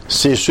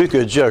 c'est ceux que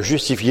Dieu a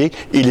justifiés,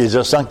 il les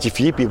a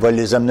sanctifiés, puis il va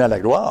les amener à la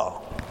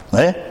gloire.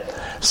 Hein?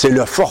 C'est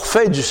le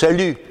forfait du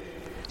salut,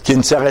 qui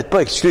ne s'arrête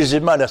pas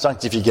exclusivement à la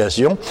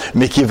sanctification,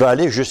 mais qui va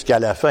aller jusqu'à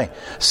la fin.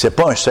 C'est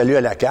pas un salut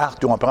à la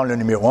carte où on prend le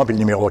numéro 1 puis le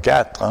numéro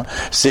 4. Hein?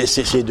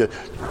 C'est de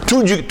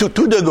tout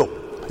de go,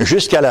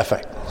 jusqu'à la fin.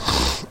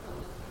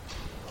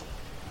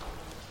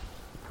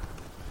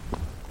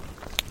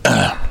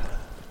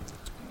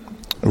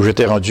 Où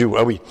j'étais rendu,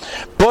 ah oui.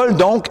 Paul,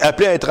 donc,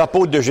 appelé à être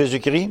apôtre de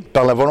Jésus-Christ,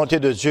 par la volonté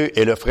de Dieu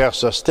et le frère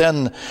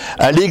Sosthène,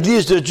 à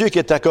l'Église de Dieu qui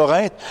est à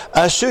Corinthe,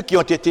 à ceux qui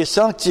ont été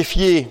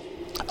sanctifiés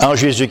en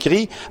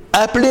Jésus-Christ,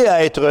 appelés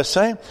à être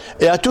saints,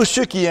 et à tous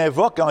ceux qui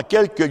invoquent en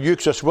quelque lieu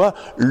que ce soit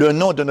le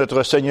nom de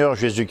notre Seigneur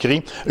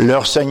Jésus-Christ,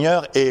 leur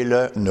Seigneur et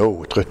le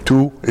nôtre.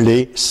 Tous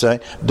les saints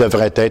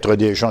devraient être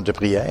des gens de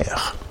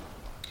prière.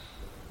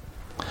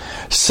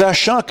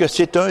 Sachant que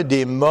c'est un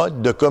des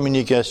modes de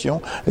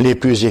communication les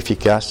plus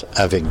efficaces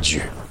avec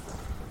Dieu.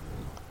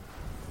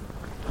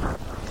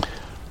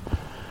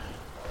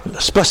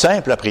 C'est pas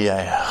simple, la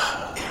prière.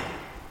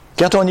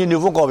 Quand on est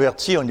nouveau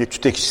converti, on est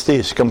tout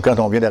excité. C'est comme quand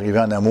on vient d'arriver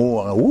en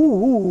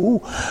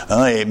amour.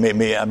 Hein,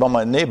 mais à un moment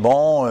donné,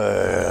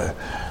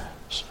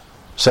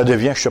 ça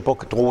devient, je sais pas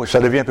trop,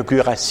 ça devient un peu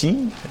plus rassis,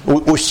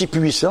 aussi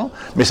puissant,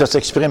 mais ça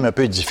s'exprime un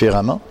peu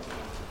différemment.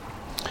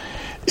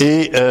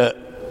 Et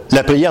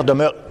la prière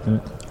demeure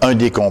un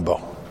des combats,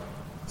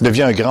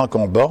 devient un grand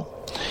combat.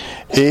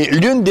 Et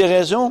l'une des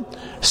raisons,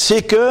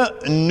 c'est que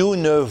nous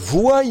ne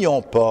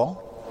voyons pas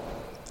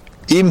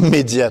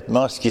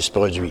immédiatement ce qui se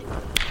produit.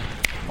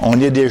 On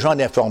est des gens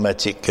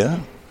d'informatique. Hein?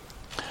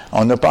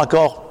 On n'a pas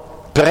encore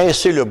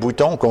pressé le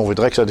bouton qu'on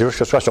voudrait que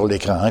ça soit sur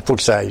l'écran. Il faut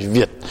que ça aille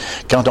vite.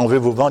 Quand on veut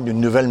vous vendre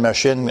une nouvelle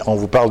machine, on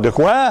vous parle de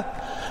quoi?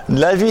 De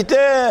la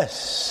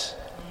vitesse!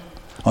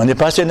 On n'est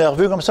pas assez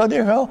nerveux comme ça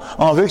déjà.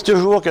 On veut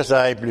toujours que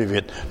ça aille plus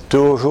vite.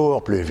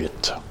 Toujours plus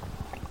vite.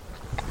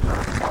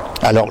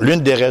 Alors,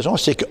 l'une des raisons,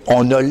 c'est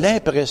qu'on a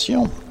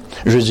l'impression,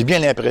 je dis bien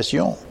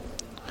l'impression,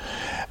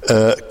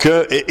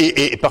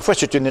 et parfois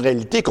c'est une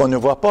réalité qu'on ne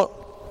voit pas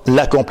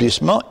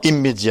l'accomplissement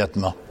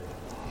immédiatement.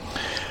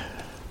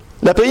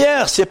 La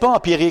prière, c'est pas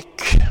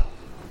empirique.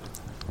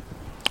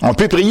 On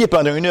peut prier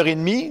pendant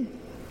 1h30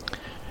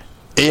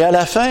 et à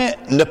la fin,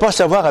 ne pas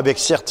savoir avec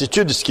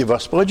certitude ce qui va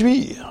se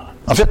produire.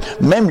 En fait,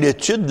 même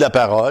l'étude de la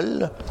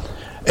parole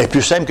est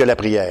plus simple que la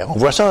prière. On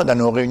voit ça dans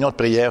nos réunions de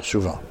prière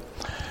souvent.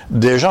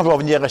 Des gens vont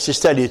venir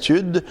assister à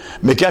l'étude,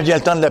 mais quand vient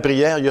le temps de la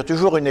prière, il y a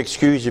toujours une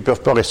excuse, ils ne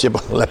peuvent pas rester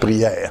pour la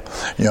prière.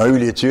 Ils ont eu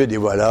l'étude et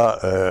voilà,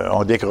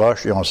 on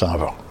décroche et on s'en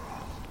va.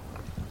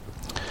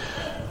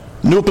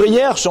 Nos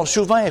prières sont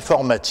souvent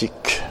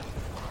informatiques.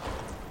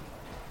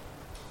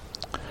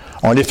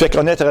 On les fait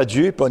connaître à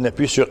Dieu, puis on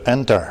appuie sur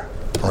Enter.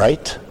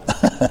 Right?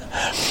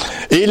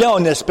 Et là,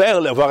 on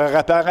espère voir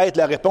apparaître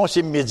la réponse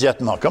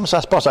immédiatement, comme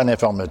ça se passe en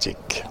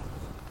informatique.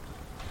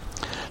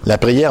 La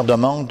prière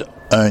demande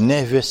un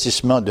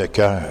investissement de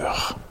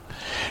cœur.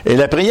 Et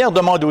la prière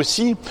demande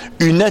aussi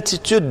une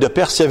attitude de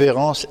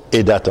persévérance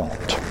et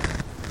d'attente.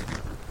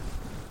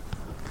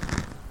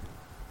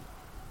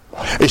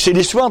 Et c'est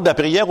l'histoire de la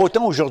prière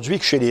autant aujourd'hui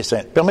que chez les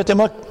saints.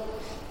 Permettez-moi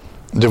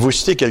de vous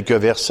citer quelques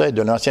versets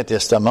de l'Ancien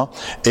Testament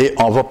et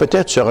on va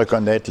peut-être se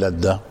reconnaître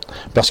là-dedans.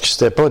 Parce que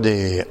c'était pas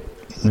des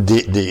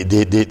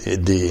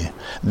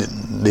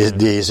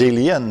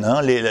aliens,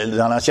 hein?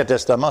 Dans l'Ancien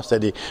Testament,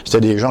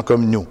 c'était des gens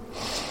comme nous.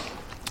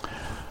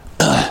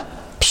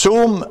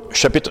 Psaume,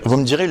 chapitre... Vous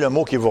me direz le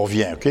mot qui vous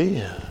revient, OK?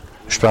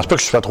 Je pense pas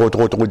que ce soit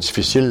trop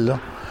difficile, là.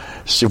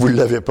 Si vous ne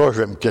l'avez pas,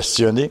 je vais me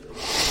questionner.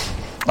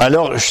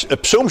 Alors,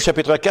 Psaume,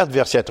 chapitre 4,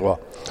 verset 3.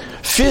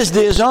 « Fils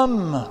des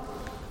hommes,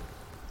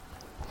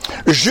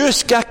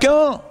 jusqu'à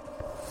quand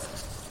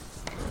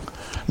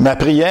ma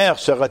prière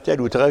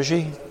sera-t-elle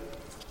outragée?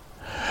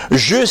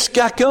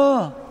 Jusqu'à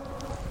quand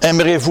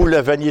aimerez-vous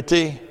la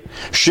vanité?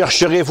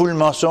 Chercherez-vous le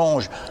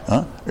mensonge?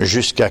 Hein?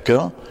 Jusqu'à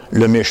quand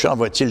le méchant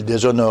va-t-il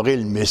déshonorer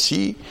le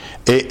Messie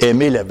et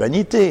aimer la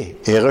vanité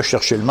et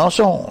rechercher le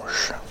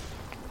mensonge? »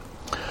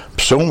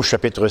 Psaume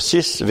chapitre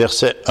 6,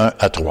 versets 1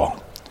 à 3.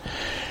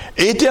 «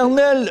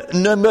 Éternel,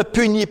 ne me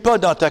punis pas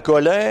dans ta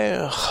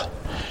colère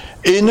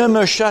et ne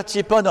me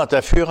châtie pas dans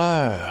ta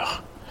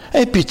fureur.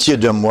 Aie pitié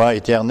de moi,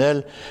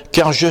 Éternel,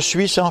 car je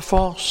suis sans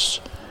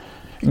force.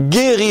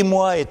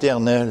 Guéris-moi,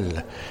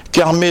 Éternel,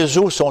 car mes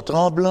os sont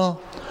tremblants.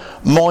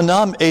 Mon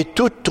âme est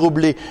toute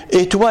troublée.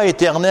 Et toi,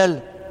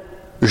 Éternel,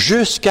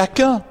 jusqu'à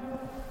quand? »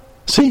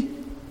 Si.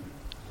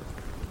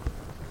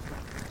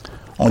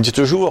 On dit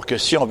toujours que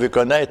si on veut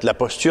connaître la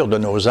posture de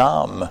nos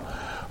âmes,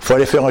 il faut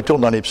aller faire un tour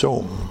dans les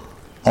psaumes.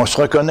 On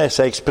se reconnaît,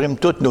 ça exprime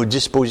toutes nos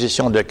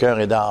dispositions de cœur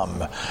et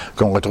d'âme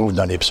qu'on retrouve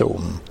dans les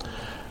psaumes.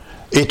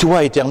 Et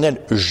toi,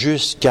 Éternel,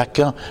 jusqu'à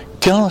quand?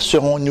 Quand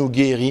serons-nous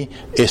guéris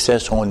et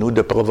cesserons-nous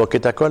de provoquer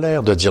ta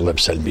colère, de dire le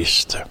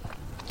psalmiste?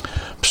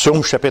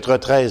 Psaume chapitre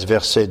 13,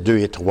 versets 2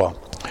 et 3.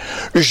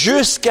 «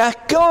 Jusqu'à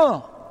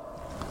quand,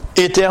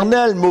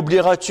 Éternel,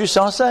 m'oublieras-tu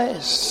sans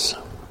cesse?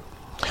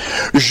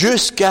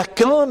 Jusqu'à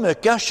quand me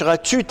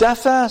cacheras-tu ta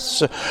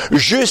face?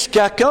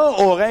 Jusqu'à quand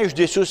aurai-je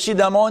des soucis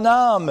dans mon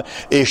âme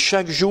et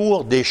chaque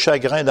jour des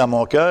chagrins dans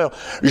mon cœur?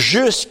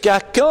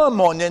 Jusqu'à quand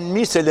mon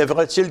ennemi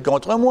s'élèvera-t-il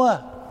contre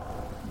moi? »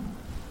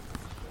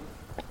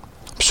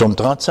 Psaume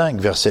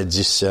 35, verset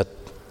 17.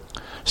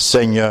 «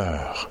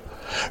 Seigneur,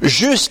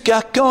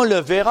 jusqu'à quand le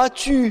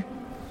verras-tu?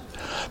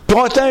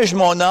 Protège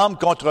mon âme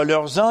contre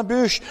leurs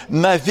embûches,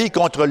 ma vie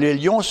contre les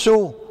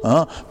lionceaux. »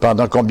 Hein?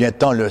 Pendant combien de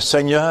temps le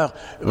Seigneur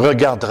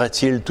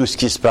regardera-t-il tout ce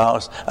qui se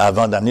passe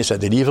avant d'amener sa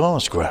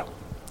délivrance, quoi?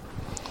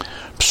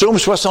 Psaume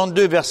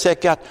 62, verset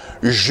 4.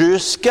 «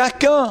 Jusqu'à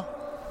quand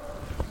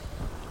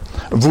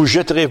vous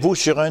jetterez-vous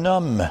sur un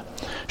homme?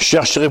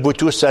 Chercherez-vous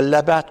tous à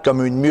l'abattre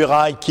comme une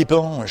muraille qui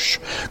penche,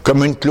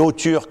 comme une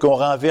clôture qu'on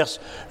renverse?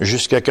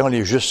 Jusqu'à quand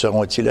les justes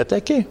seront-ils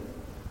attaqués? »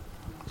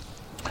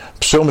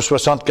 Psaume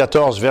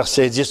 74,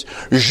 verset 10.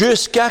 «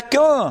 Jusqu'à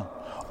quand,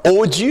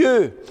 ô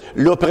Dieu,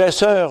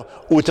 l'oppresseur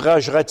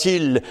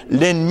outragera-t-il,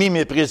 l'ennemi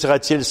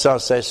méprisera-t-il sans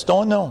cesse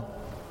ton nom? »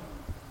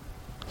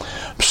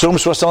 Psaume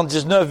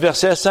 79,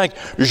 verset 5.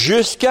 «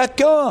 Jusqu'à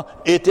quand,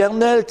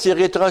 Éternel,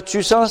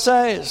 t'irriteras-tu sans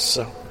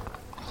cesse?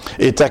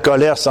 Et ta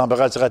colère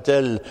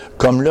s'embrasera-t-elle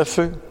comme le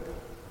feu? »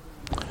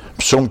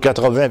 Psaume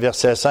 80,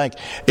 verset 5.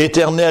 «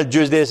 Éternel,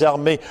 Dieu des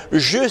armées,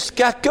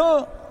 jusqu'à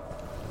quand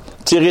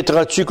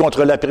t'irriteras-tu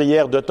contre la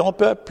prière de ton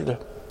peuple? »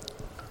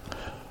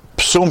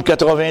 Psaume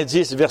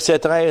 90, verset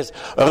 13.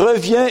 «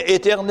 Reviens,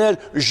 Éternel,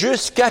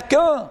 jusqu'à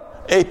quand?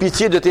 Aie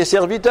pitié de tes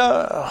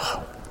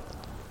serviteurs. »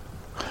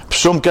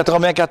 Psaume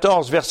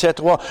 94, verset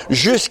 3. «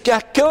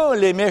 Jusqu'à quand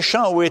les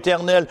méchants, ô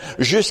Éternel?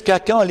 Jusqu'à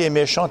quand les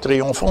méchants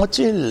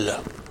triompheront-ils? »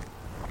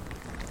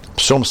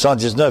 Psaume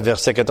 119,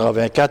 verset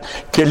 84.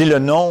 « Quel est le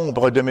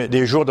nombre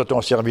des jours de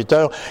ton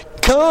serviteur?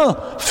 Quand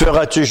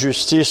feras-tu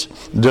justice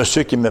de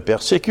ceux qui me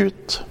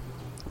persécutent? »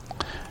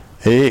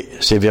 Et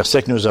ces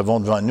versets que nous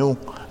avons devant nous,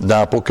 dans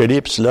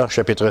Apocalypse, là,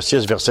 chapitre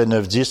 6, verset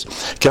 9-10,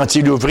 « Quand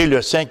il ouvrit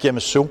le 5e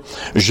sceau,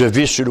 je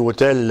vis sur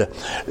l'autel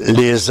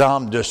les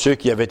âmes de ceux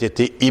qui avaient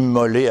été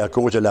immolés à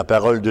cause de la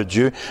parole de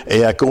Dieu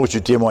et à cause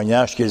du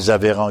témoignage qu'ils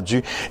avaient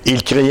rendu.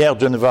 Ils crièrent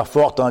d'une voix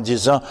forte en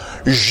disant,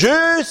 «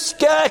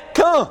 Jusqu'à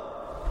quand,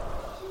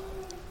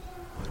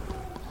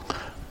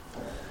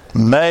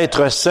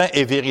 Maître saint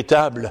et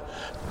véritable,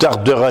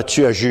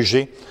 tarderas-tu à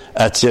juger,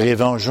 à tirer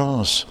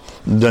vengeance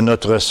de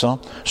notre sang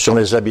sur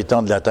les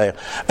habitants de la terre? »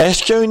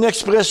 Est-ce qu'il y a une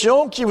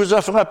expression qui vous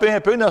a frappé un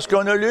peu dans ce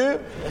qu'on a lu?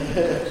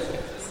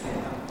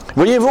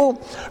 Voyez-vous,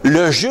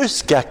 le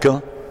jusqu'à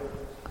quand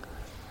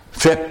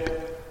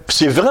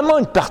c'est vraiment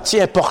une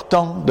partie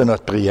importante de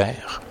notre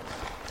prière.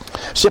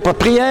 C'est pas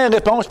prière,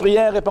 réponse,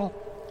 prière, réponse.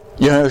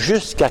 Il y a un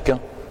jusqu'à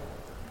quand.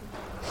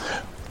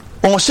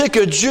 On sait que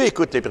Dieu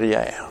écoute les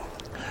prières.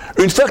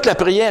 Une fois que la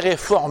prière est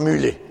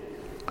formulée,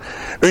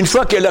 une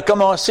fois qu'elle a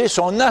commencé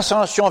son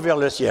ascension vers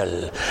le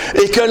ciel,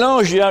 et que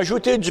l'ange lui a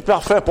ajouté du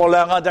parfum pour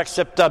la rendre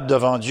acceptable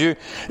devant Dieu,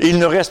 il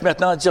nous reste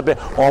maintenant à dire,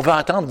 on va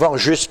attendre voir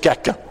jusqu'à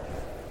quand.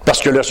 Parce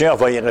que le Seigneur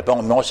va y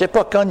répondre, mais on ne sait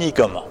pas quand ni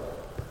comment.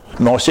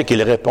 Mais on sait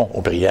qu'il répond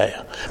aux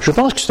prières. Je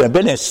pense que c'est un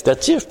bel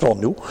incitatif pour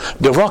nous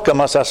de voir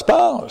comment ça se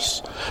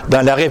passe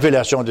dans la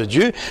révélation de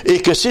Dieu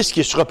et que c'est ce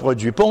qui se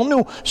reproduit pour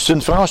nous. C'est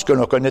une phrase que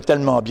l'on connaît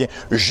tellement bien.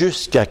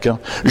 Jusqu'à quand?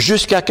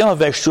 Jusqu'à quand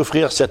vais-je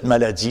souffrir cette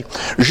maladie?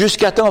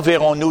 Jusqu'à quand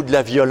verrons-nous de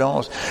la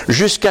violence?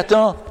 Jusqu'à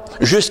quand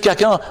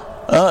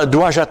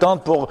dois-je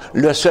attendre pour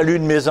le salut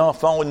de mes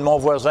enfants ou de mon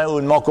voisin ou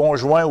de mon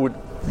conjoint?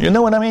 You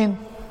know what I mean?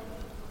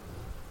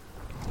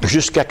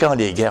 Jusqu'à quand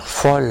les guerres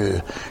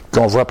folles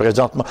qu'on voit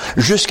présentement?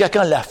 Jusqu'à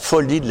quand la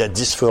folie de la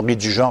dysphorie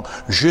du genre?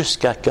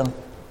 Jusqu'à quand,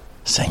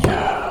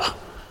 Seigneur,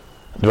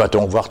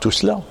 doit-on voir tout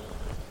cela?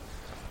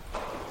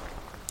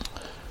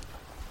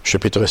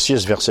 Chapitre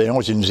 6, verset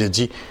 11, il nous est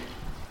dit,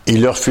 «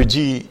 Il leur fut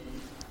dit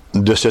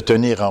de se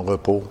tenir en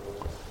repos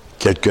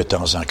quelque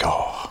temps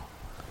encore. »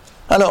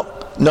 Alors,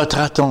 notre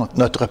attente,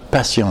 notre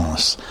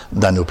patience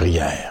dans nos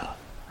prières.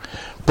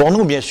 Pour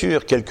nous, bien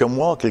sûr, quelques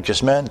mois, quelques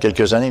semaines,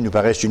 quelques années nous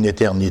paraissent une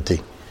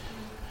éternité.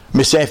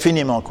 Mais c'est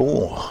infiniment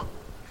court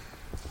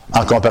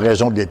en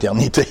comparaison de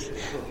l'éternité.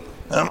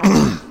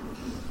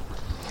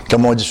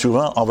 Comme on dit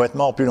souvent, on va être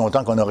mort plus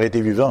longtemps qu'on aurait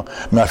été vivant.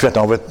 Mais en fait,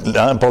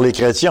 pour les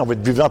chrétiens, on va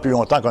être vivant plus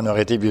longtemps qu'on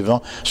aurait été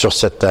vivant sur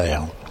cette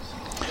terre.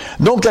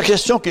 Donc, la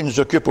question qui nous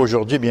occupe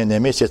aujourd'hui,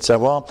 bien-aimés, c'est de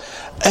savoir,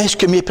 est-ce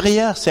que mes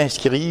prières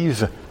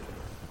s'inscrivent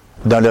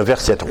dans le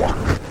verset 3?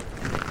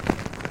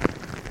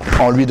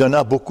 On lui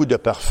donna beaucoup de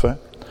parfums,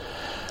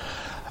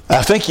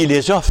 afin qu'il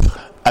les offre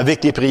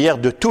avec les prières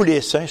de tous les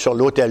saints sur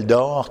l'autel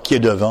d'or qui est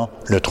devant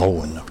le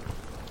trône.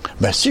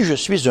 Mais si je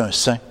suis un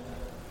saint,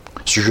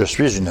 si je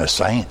suis une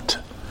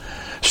sainte,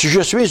 si je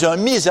suis un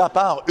mis à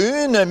part,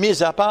 une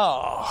mise à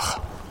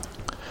part,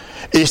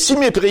 et si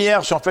mes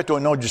prières sont faites au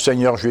nom du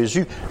Seigneur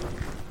Jésus,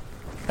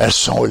 elles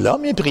sont là,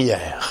 mes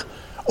prières,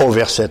 au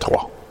verset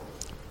 3.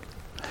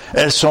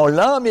 Elles sont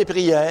là, mes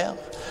prières,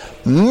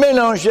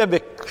 mélangées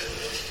avec,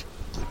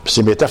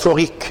 c'est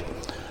métaphorique,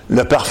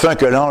 le parfum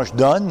que l'ange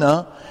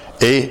donne,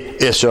 et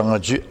se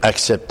rendu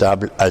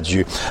acceptable à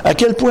Dieu. À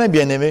quel point,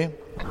 bien-aimés,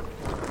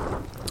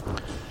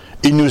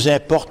 il nous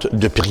importe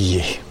de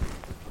prier.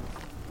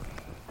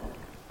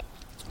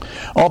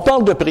 On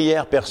parle de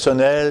prière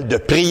personnelle, de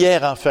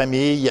prière en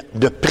famille,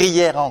 de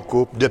prière en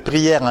couple, de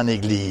prière en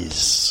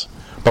Église.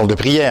 On parle de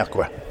prière,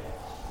 quoi.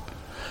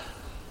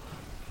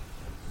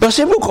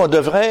 Pensez-vous qu'on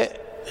devrait...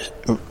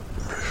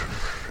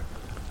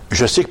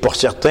 Je sais que pour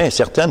certains et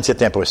certaines,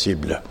 c'est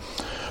impossible.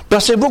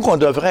 Pensez-vous qu'on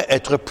devrait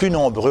être plus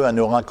nombreux à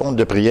nos rencontres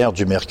de prière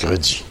du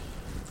mercredi?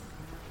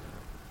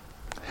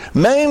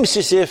 Même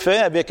si c'est fait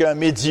avec un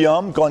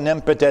médium qu'on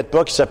n'aime peut-être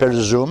pas, qui s'appelle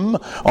Zoom,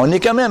 on est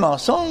quand même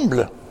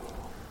ensemble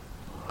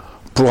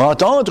pour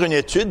entendre une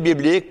étude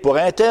biblique, pour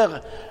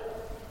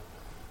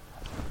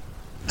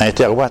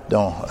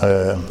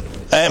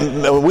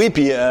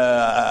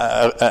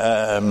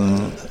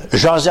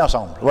jaser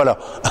ensemble, voilà.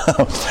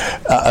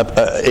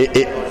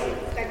 et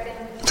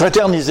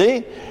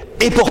fraterniser,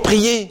 et pour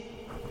prier.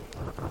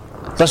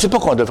 Pensez pas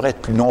qu'on devrait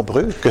être plus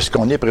nombreux que ce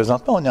qu'on est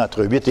présentement. On est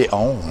entre 8 et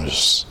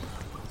 11.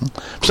 Il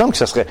me semble que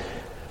ça serait...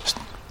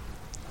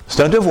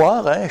 C'est un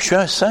devoir, hein? Je suis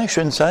un saint, je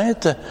suis une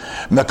sainte.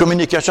 Ma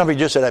communication avec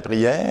Dieu, c'est la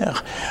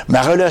prière.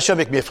 Ma relation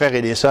avec mes frères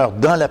et les sœurs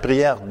dans la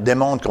prière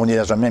démontre qu'on est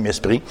dans un même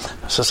esprit.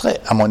 Ce serait,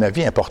 à mon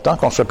avis, important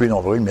qu'on soit plus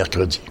nombreux le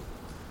mercredi.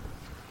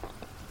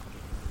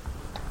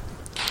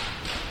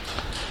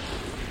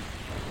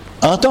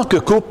 En tant que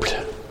couple,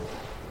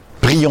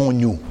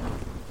 prions-nous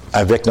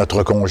avec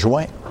notre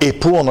conjoint et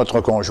pour notre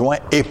conjoint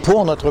et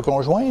pour notre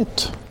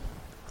conjointe.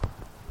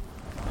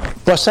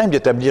 Pas simple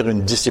d'établir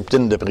une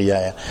discipline de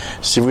prière.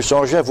 Si vous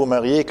songez à vous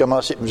marier,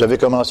 vous avez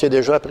commencé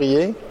déjà à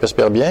prier,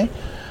 j'espère bien.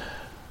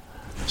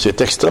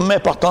 C'est extrêmement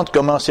important de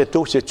commencer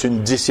tôt. C'est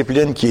une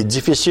discipline qui est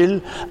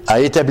difficile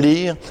à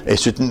établir et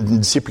c'est une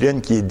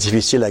discipline qui est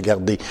difficile à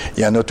garder.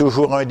 Il y en a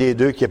toujours un des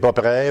deux qui est pas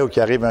prêt ou qui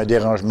arrive à un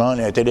dérangement, il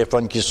y a un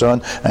téléphone qui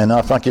sonne, un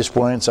enfant qui se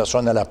pointe, ça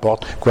sonne à la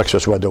porte, quoi que ce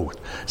soit d'autre.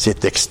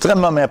 C'est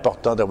extrêmement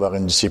important d'avoir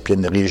une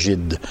discipline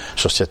rigide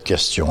sur cette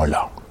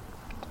question-là.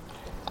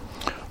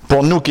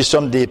 Pour nous qui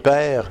sommes des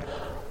pères,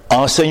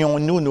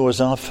 enseignons-nous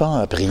nos enfants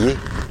à prier.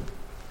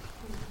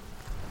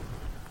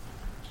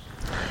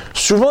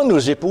 Souvent, nos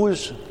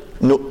épouses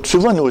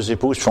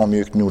font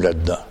mieux que nous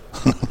là-dedans.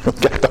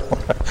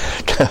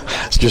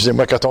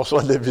 Excusez-moi, quand on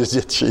reçoit de la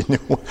visite chez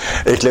nous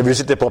et que la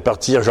visite n'est pas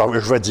partie, genre, je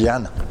vois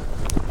Diane.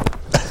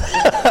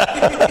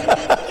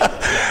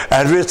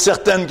 Elle veut être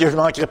certaine que je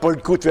ne manquerai pas le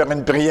coup de faire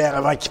une prière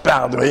avant qu'il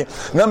parte, vous voyez.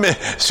 Non, mais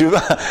souvent,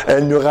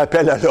 elle nous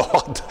rappelle à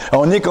l'ordre.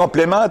 On est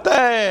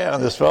complémentaires,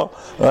 n'est-ce pas?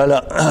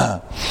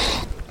 Voilà.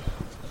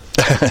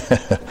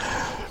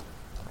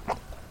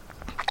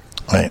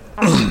 Oui.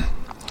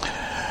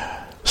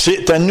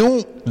 C'est à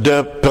nous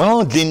de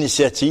prendre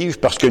l'initiative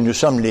parce que nous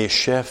sommes les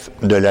chefs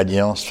de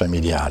l'alliance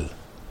familiale.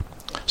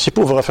 Ces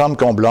pauvres femmes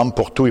qu'on blâme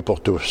pour tout et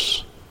pour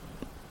tous.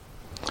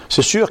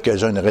 C'est sûr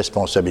qu'elles ont une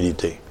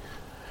responsabilité.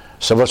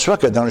 Ça va de soi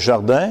que dans le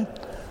jardin,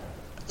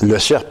 le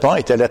serpent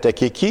est allé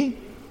attaquer qui?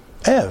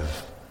 Ève,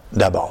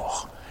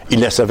 d'abord. Il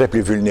la savait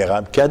plus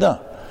vulnérable qu'Adam.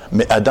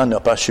 Mais Adam n'a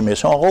pas assumé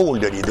son rôle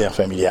de leader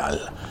familial,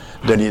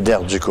 de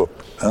leader du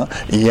couple. Hein?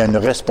 Il y a une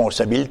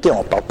responsabilité. On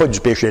ne parle pas du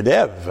péché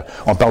d'Ève,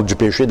 on parle du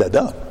péché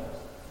d'Adam.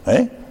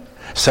 Hein?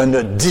 Ça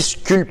ne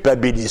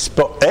disculpabilise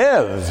pas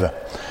Ève,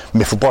 mais il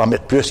ne faut pas en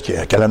mettre plus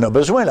qu'elle en a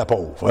besoin, la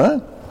pauvre. Hein?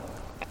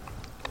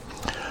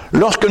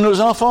 Lorsque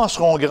nos enfants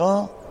seront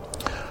grands,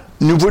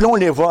 nous voulons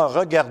les voir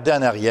regarder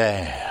en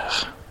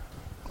arrière.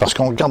 Parce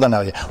qu'on regarde en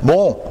arrière.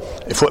 Bon,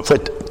 il faut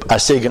être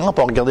assez grand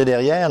pour regarder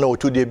derrière. Là, au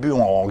tout début,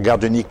 on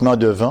regarde uniquement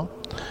devant.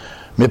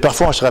 Mais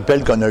parfois, on se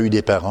rappelle qu'on a eu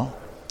des parents.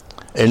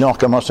 Et là, on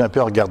recommence un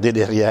peu à regarder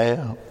derrière.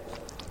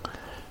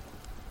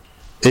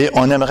 Et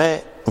on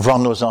aimerait voir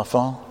nos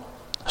enfants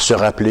se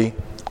rappeler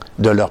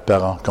de leurs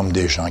parents comme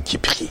des gens qui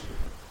prient.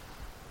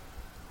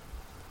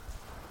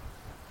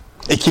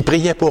 Et qui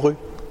priaient pour eux.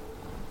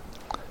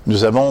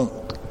 Nous avons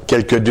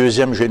quelques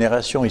deuxième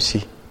générations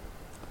ici.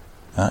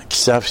 Hein, qui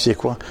savent c'est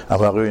quoi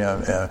avoir eu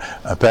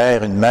un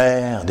père, une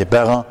mère, des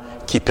parents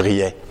qui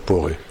priaient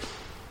pour eux,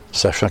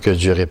 sachant que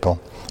Dieu répond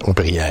aux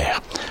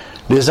prières.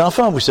 Les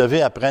enfants, vous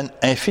savez, apprennent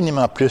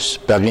infiniment plus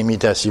par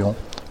imitation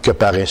que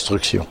par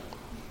instruction.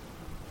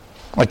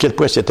 À quel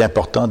point c'est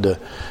important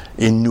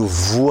ils nous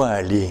voient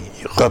aller,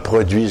 ils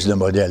reproduisent le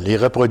modèle. Ils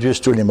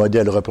reproduisent tous les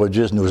modèles,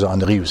 reproduisent nos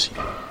enneries aussi,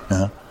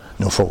 hein,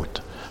 nos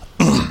fautes.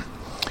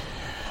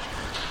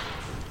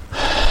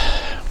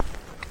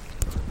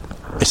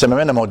 Et ça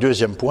m'amène à mon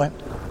deuxième point.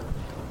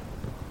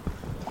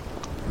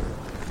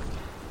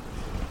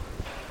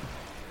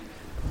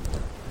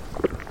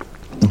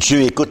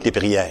 Dieu écoute les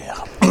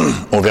prières,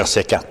 au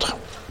verset 4.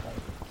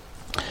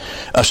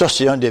 Ah, ça,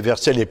 c'est un des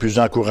versets les plus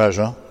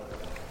encourageants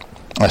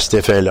à cet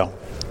effet-là.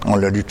 On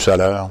l'a lu tout à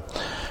l'heure.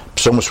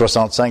 Psaume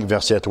 65,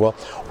 verset 3.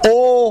 «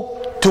 Ô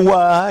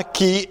toi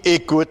qui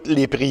écoutes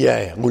les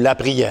prières, ou la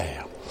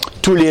prière,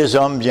 tous les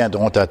hommes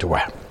viendront à toi. »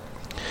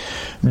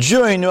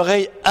 Dieu a une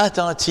oreille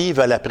attentive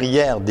à la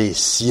prière des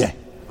siens.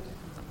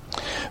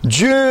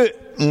 Dieu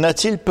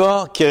n'a-t-il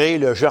pas créé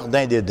le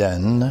jardin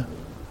d'Éden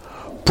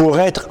pour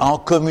être en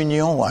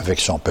communion avec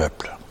son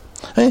peuple?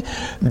 Hein?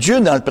 Dieu,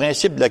 dans le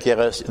principe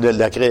de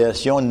la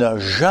création, n'a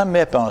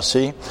jamais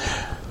pensé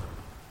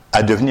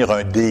à devenir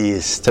un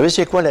déiste. Vous savez,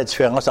 c'est quoi la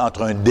différence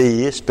entre un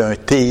déiste et un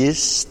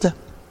théiste?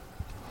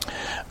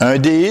 Un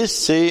déiste,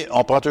 c'est,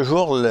 on prend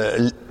toujours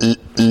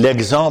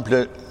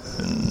l'exemple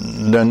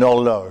d'une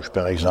horloge,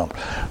 par exemple.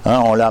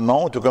 Hein, on la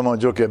monte, ou comme on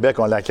dit au Québec,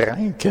 on la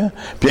crinque, hein,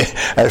 puis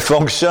elle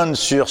fonctionne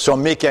sur son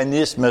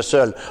mécanisme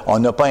seul. On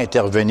n'a pas à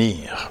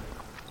intervenir.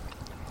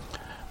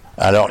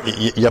 Alors,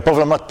 il n'y a pas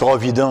vraiment de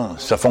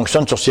providence. Ça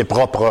fonctionne sur ses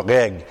propres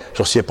règles,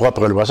 sur ses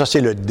propres lois. Ça,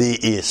 c'est le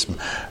déisme,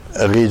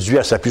 réduit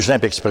à sa plus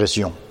simple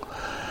expression.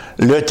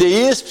 Le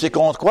théisme, c'est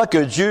qu'on croit que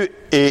Dieu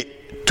est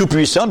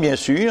tout-puissant, bien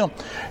sûr,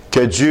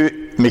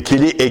 mais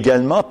qu'il est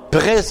également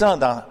présent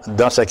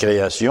dans sa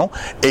création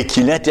et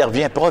qu'il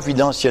intervient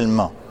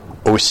providentiellement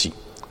aussi.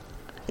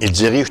 Il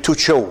dirige toutes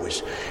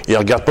choses. Il ne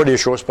regarde pas les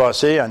choses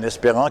passer en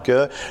espérant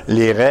que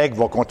les règles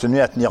vont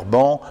continuer à tenir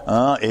bon,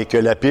 hein, et que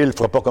la pile ne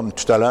fera pas comme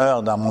tout à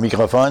l'heure dans mon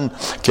microphone,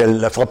 qu'elle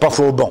ne fera pas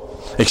faux bon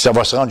et que ça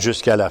va se rendre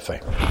jusqu'à la fin.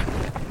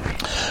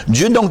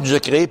 Dieu donc nous a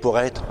créés pour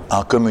être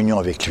en communion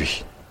avec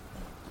lui.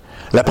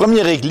 La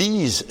première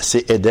Église,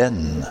 c'est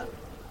Éden.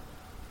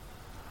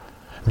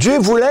 Dieu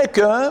voulait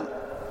que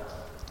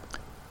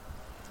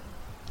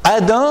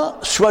Adam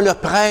soit le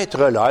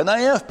prêtre là. Adam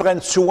et Ève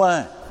prennent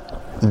soin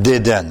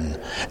d'Éden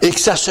et que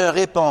ça se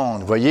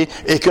répande, voyez,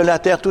 et que la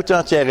terre tout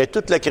entière et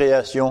toute la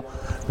création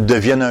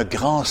deviennent un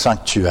grand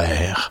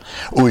sanctuaire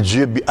où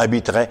Dieu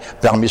habiterait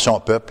parmi son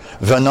peuple,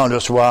 venant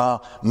le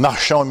soir,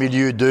 marchant au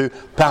milieu d'eux,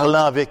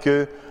 parlant avec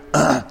eux,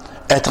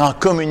 être en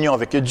communion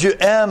avec eux. Dieu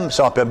aime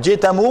son peuple. Dieu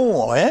est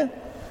amour, hein?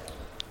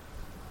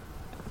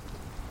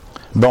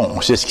 Bon,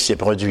 on sait ce qui s'est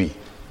produit.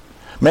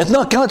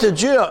 Maintenant, quand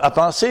Dieu a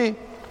pensé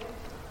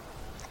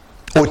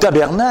au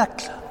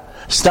tabernacle,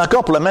 c'est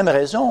encore pour la même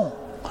raison.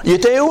 Il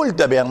était où le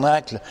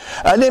tabernacle?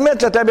 Allez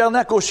mettre le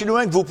tabernacle aussi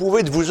loin que vous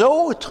pouvez de vous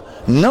autres?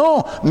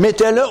 Non,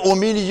 mettez-le au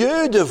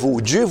milieu de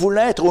vous. Dieu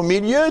voulait être au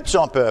milieu de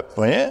son peuple.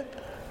 Vous voyez?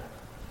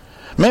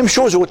 Même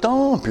chose au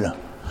temple.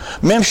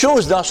 Même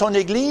chose dans son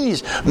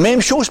Église.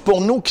 Même chose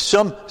pour nous qui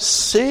sommes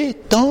ses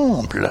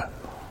temples.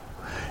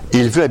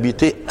 Il veut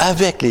habiter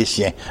avec les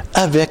siens,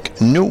 avec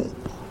nous.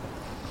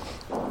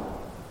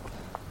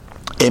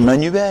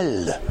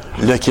 Emmanuel,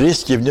 le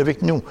Christ qui est venu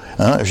avec nous,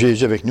 hein,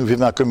 Jésus avec nous,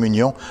 vivant en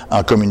communion,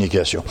 en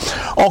communication.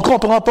 On ne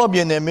comprend pas,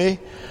 bien-aimés,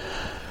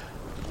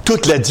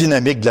 toute la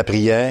dynamique de la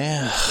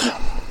prière.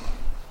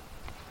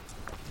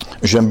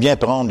 J'aime bien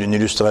prendre une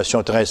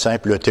illustration très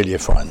simple, le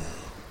téléphone.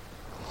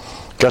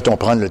 Quand on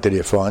prend le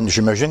téléphone,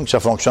 j'imagine que ça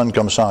fonctionne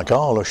comme ça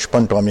encore, là, je ne suis pas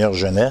une première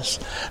jeunesse,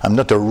 I'm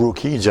not a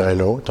rookie, dirait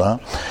l'autre. Hein.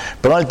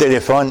 Prends le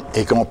téléphone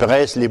et qu'on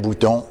presse les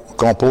boutons,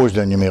 qu'on pose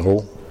le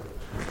numéro.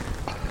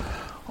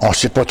 On ne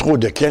sait pas trop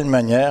de quelle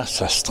manière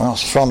ça se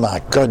transforme en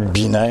code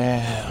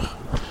binaire.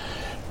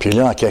 Puis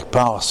là, en quelque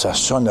part, ça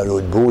sonne à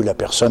l'autre bout, la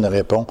personne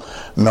répond,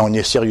 mais on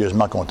est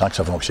sérieusement content que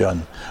ça fonctionne.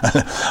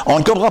 On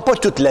ne comprend pas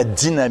toute la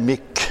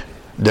dynamique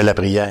de la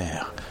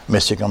prière, mais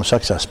c'est comme ça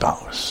que ça se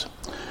passe.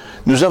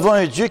 Nous avons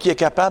un Dieu qui est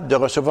capable de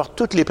recevoir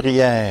toutes les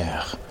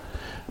prières.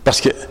 Parce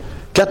que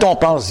quand on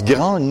pense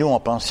grand, nous, on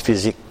pense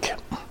physique.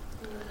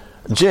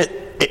 Dieu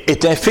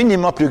est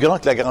infiniment plus grand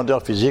que la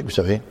grandeur physique, vous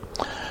savez.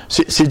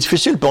 C'est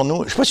difficile pour nous.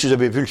 Je ne sais pas si vous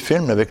avez vu le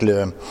film avec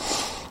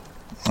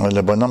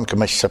le bonhomme,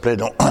 comment il s'appelait,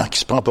 donc, qui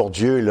se prend pour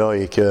Dieu, là,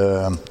 et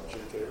que...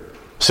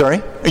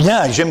 Sorry?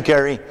 Yeah, Jim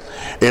Carrey.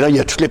 Et là, il y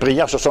a toutes les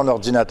prières sur son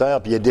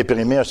ordinateur, puis il est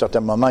déprimé à un certain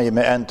moment, il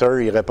met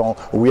Enter, il répond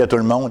oui à tout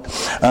le monde.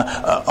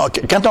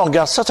 Quand on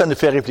regarde ça, ça nous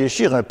fait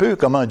réfléchir un peu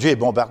comment Dieu est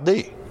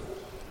bombardé,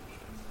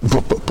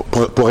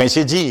 pour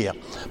ainsi dire,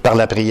 par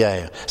la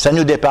prière. Ça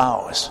nous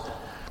dépasse.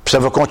 Puis ça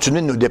va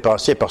continuer de nous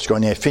dépasser parce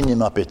qu'on est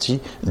infiniment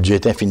petit, Dieu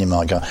est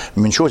infiniment grand.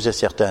 Mais une chose est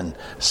certaine,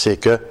 c'est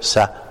que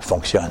ça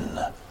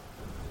fonctionne.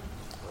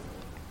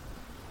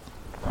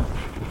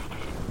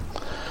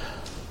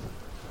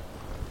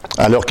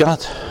 Alors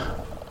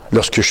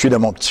lorsque je suis dans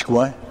mon petit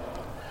coin,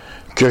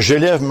 que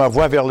j'élève ma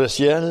voix vers le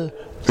ciel,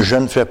 je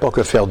ne fais pas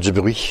que faire du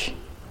bruit.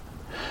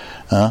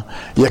 Hein?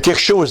 Il y a quelque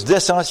chose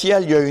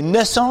d'essentiel, il y a une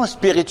essence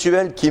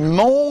spirituelle qui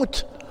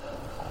monte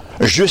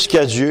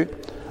jusqu'à Dieu,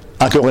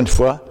 encore une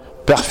fois,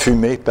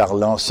 parfumée par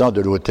l'encens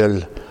de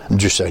l'autel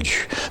du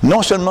salut.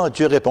 Non seulement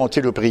Dieu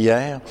répond-il aux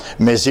prières,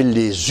 mais il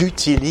les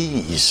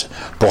utilise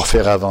pour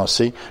faire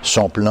avancer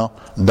son plan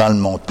dans le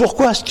monde.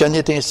 Pourquoi est-ce qu'il en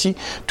est ainsi?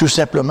 Tout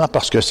simplement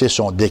parce que c'est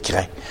son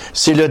décret.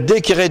 C'est le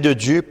décret de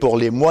Dieu pour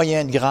les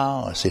moyens de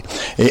grâce.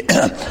 Et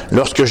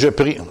lorsque je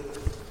prie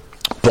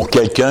pour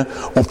quelqu'un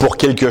ou pour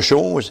quelque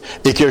chose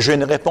et que j'ai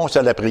une réponse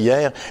à la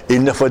prière,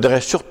 il ne faudrait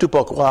surtout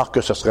pas croire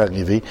que ce serait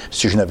arrivé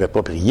si je n'avais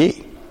pas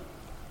prié.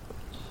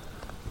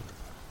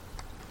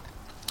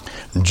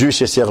 Dieu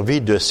s'est servi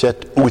de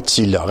cet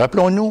outil-là.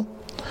 Rappelons-nous,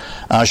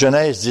 en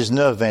Genèse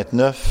 19,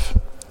 29,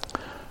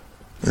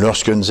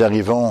 lorsque nous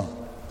arrivons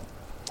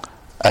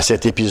à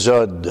cet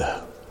épisode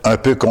un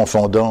peu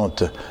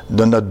confondante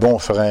de notre bon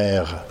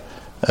frère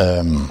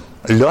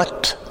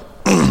Lot,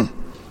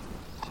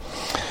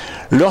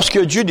 lorsque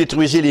Dieu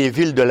détruisit les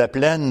villes de la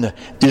plaine,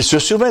 il se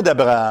souvint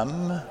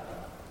d'Abraham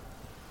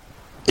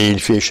et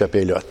il fit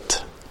échapper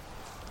Lot.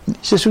 Il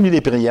s'est souvenu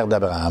des prières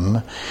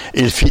d'Abraham.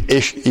 Il fit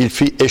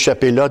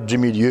échapper Lot du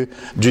milieu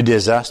du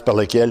désastre par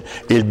lequel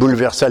il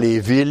bouleversa les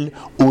villes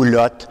où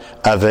Lot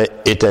avait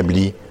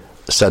établi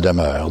sa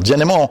demeure.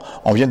 Bien-aimés,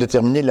 on vient de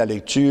terminer la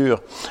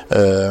lecture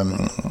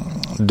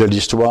de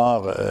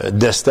l'histoire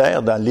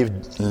d'Esther, dans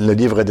le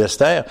livre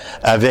d'Esther,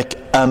 avec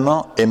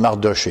Haman et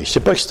Mardoché.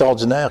 C'est pas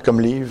extraordinaire comme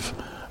livre?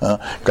 Hein?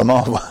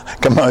 Comment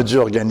Dieu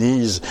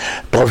organise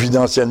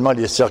providentiellement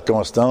les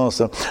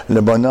circonstances.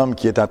 Le bonhomme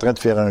qui est en train de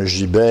faire un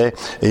gibet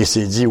et il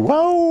s'est dit «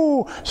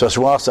 Waouh! Ce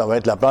soir, ça va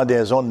être la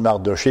pendaison de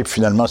Mardoché. » Puis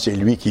finalement, c'est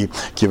lui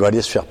qui va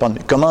aller se faire pendre.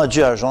 Comment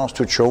Dieu agence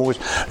toutes choses.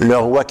 Le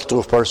roi qui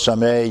trouve pas le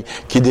sommeil,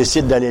 qui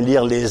décide d'aller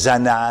lire les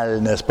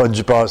annales, n'est-ce pas,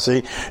 du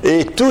passé.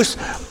 Et tout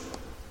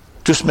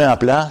se met en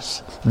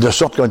place de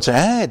sorte qu'on dit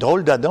 «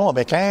 drôle d'adon,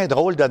 ben qu'un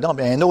drôle d'adon,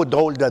 ben un autre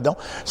drôle d'adon. »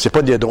 C'est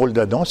pas des drôles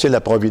d'adon, c'est la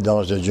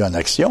providence de Dieu en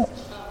action.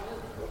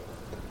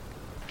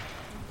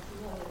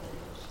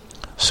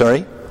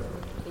 Sorry?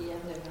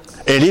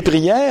 Et les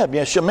prières,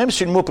 bien sûr, même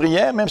si le mot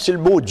prière, même si le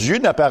mot Dieu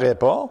n'apparaît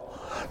pas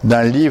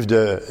dans le livre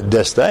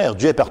d'Esther,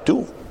 Dieu est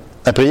partout.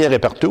 La prière est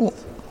partout.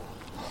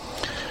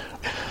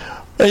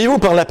 Voyez-vous,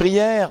 par la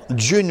prière,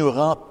 Dieu nous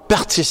rend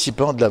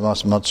participants de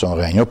l'avancement de son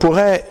règne. On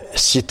pourrait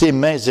citer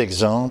maints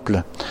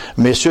exemples,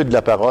 mais ceux de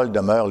la parole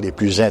demeurent les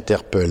plus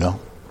interpellants.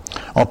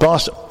 On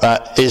pense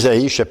à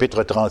Ésaïe,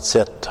 chapitre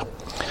 37.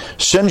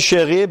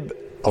 Senchérib,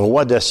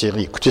 roi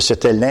d'Assyrie. Écoutez,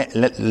 c'était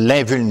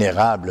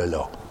l'invulnérable,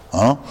 là.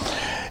 Hein?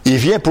 Il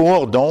vient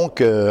pour, donc,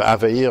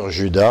 envahir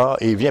Juda,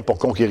 et il vient pour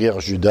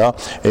conquérir Juda,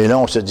 et là,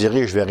 on se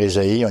dirige vers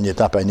Ésaïe, on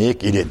est en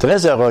panique. Il est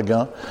très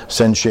arrogant,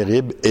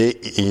 Senchérib, et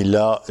il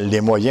a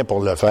les moyens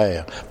pour le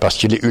faire, parce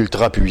qu'il est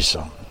ultra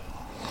puissant.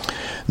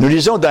 Nous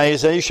lisons dans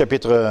Ésaïe,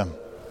 chapitre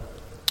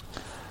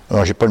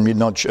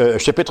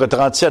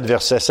 37,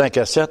 versets 5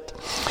 à 7.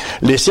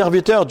 Les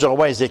serviteurs du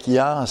roi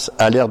Ézéchias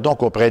allèrent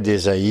donc auprès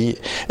d'Ésaïe,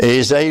 et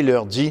Ésaïe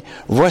leur dit,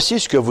 «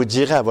 Voici ce que vous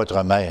direz à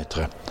votre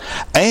maître.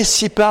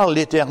 Ainsi parle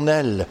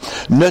l'Éternel,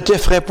 ne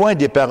t'effraie point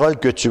des paroles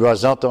que tu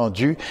as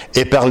entendues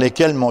et par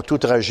lesquelles m'ont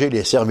outragé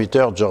les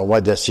serviteurs du roi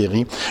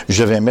d'Assyrie.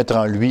 Je vais mettre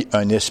en lui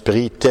un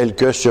esprit tel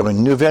que sur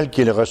une nouvelle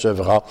qu'il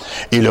recevra,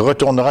 il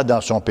retournera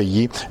dans son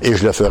pays et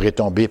je le ferai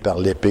tomber par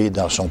l'épée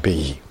dans son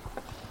pays. »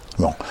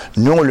 Bon,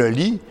 nous on le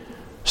lit,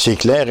 c'est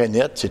clair et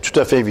net, c'est tout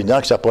à fait évident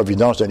que c'est la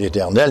providence de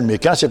l'Éternel, mais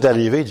quand c'est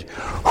arrivé,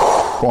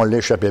 on l'a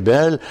échappé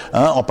belle,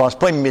 hein, on ne pense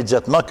pas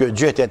immédiatement que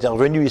Dieu est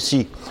intervenu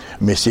ici.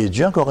 Mais c'est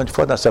Dieu, encore une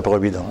fois, dans sa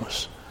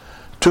providence.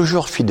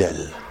 Toujours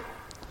fidèle.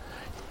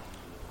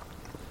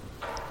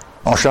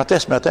 On chantait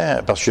ce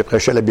matin, parce que je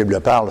prêchais la Bible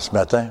parle ce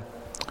matin,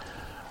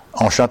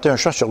 on chantait un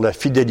chant sur la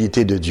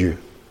fidélité de Dieu.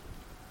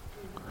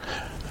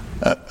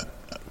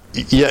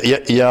 Il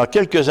y a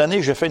quelques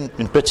années, j'ai fait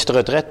une petite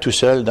retraite tout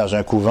seul dans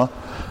un couvent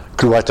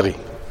cloîtré.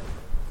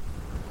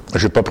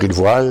 J'ai pas pris le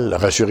voile,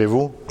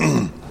 rassurez-vous.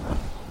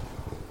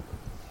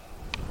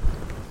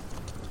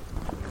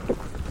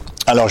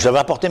 Alors, j'avais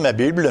apporté ma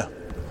Bible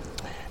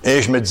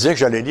et je me disais que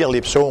j'allais lire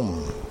les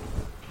psaumes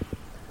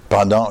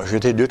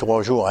j'étais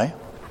 2-3 jours, hein.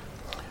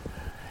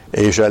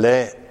 Et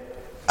j'allais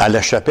à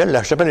la chapelle.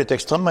 La chapelle est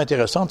extrêmement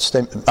intéressante.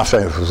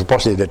 Enfin, je vous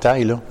passe les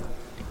détails, là.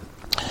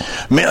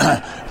 Mais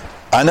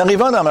en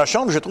arrivant dans ma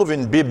chambre, je trouve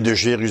une Bible de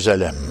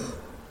Jérusalem.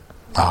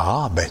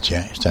 Ah, ben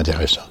tiens, c'est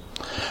intéressant.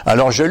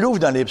 Alors, je l'ouvre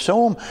dans les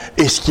psaumes,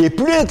 et ce qui est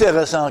plus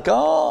intéressant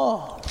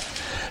encore,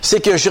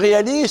 c'est que je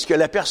réalise que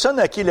la personne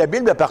à qui la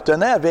Bible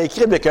appartenait avait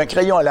écrit avec un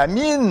crayon à la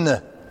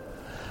mine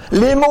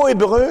les mots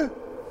hébreux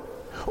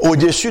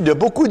au-dessus de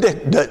beaucoup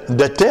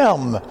de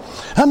termes.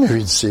 Ah, mais je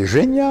dis, c'est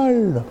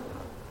génial!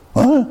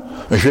 Hein?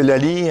 Je vais la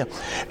lire.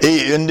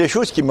 Et une des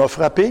choses qui m'a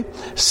frappé,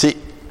 c'est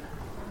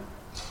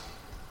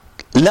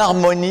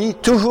l'harmonie,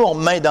 toujours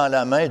main dans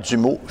la main, du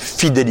mot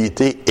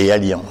fidélité et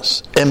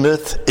alliance.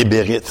 Emeth et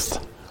Berith.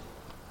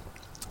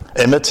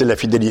 Emeth, c'est la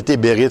fidélité,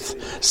 Berith,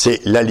 c'est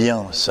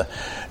l'alliance.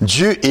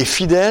 Dieu est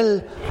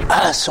fidèle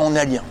à son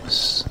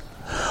alliance.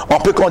 On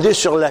peut compter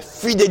sur la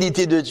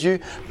fidélité de Dieu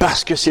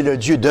parce que c'est le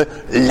Dieu de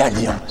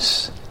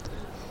l'alliance.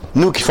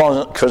 Nous qui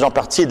faisons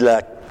partie de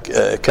la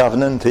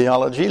Covenant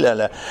Theology,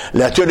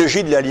 la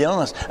théologie de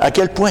l'alliance, à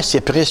quel point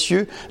c'est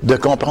précieux de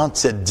comprendre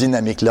cette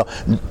dynamique-là.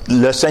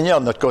 Le Seigneur,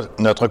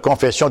 notre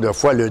confession de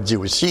foi le dit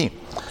aussi,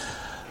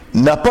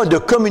 n'a pas de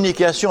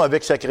communication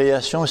avec sa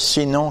création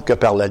sinon que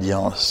par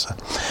l'alliance.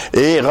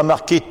 Et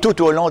remarquez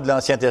tout au long de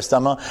l'Ancien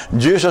Testament,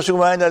 Dieu se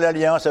souvient de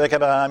l'alliance avec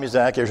Abraham,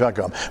 Isaac et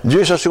Jacob.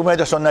 Dieu se souvient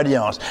de son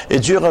alliance. Et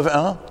Dieu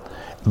revient.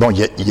 Bon,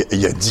 il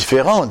y a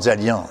différentes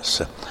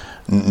alliances.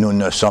 Nous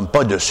ne sommes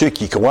pas de ceux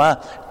qui croient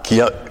qu'il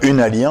y a une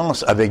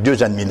alliance avec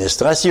 2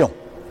 administrations.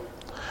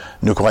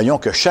 Nous croyons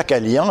que chaque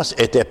alliance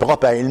était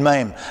propre à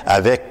elle-même,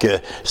 avec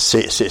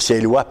ses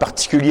lois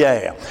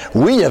particulières.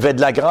 Oui, il y avait de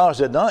la grâce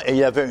dedans, et il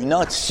y avait une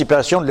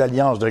anticipation de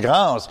l'alliance de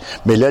grâce.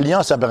 Mais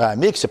l'alliance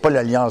abrahamique, c'est pas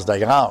l'alliance de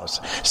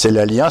grâce. C'est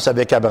l'alliance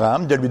avec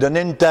Abraham de lui donner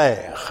une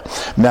terre.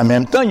 Mais en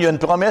même temps, il y a une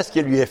promesse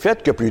qui lui est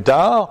faite que plus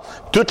tard,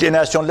 toutes les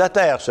nations de la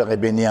terre seraient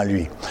bénies en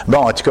lui.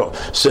 Bon, en tout cas,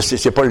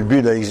 c'est pas le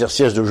but de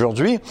l'exercice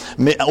d'aujourd'hui,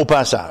 mais au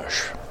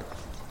passage.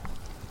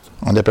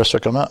 On appelle ça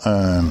comment?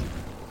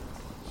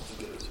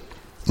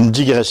 Une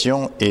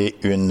digression et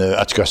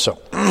en tout cas ça.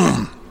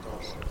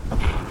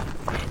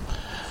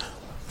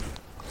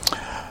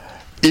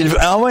 Il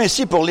envoie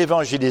ainsi pour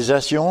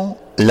l'évangélisation,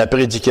 la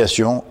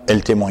prédication et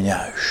le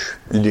témoignage.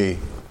 Les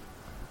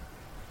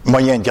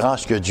moyens de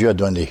grâce que Dieu a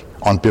donnés.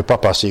 On ne peut pas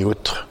passer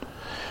outre.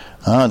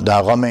 Hein?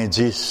 Dans Romains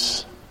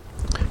 10,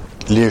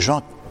 les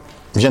gens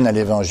viennent à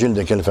l'Évangile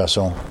de quelle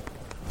façon?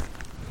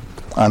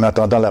 En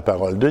entendant la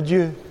parole de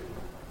Dieu.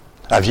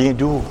 Elle vient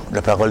d'où,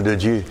 la parole de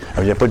Dieu?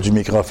 Elle vient pas du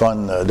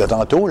microphone de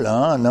tantôt, là,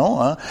 hein?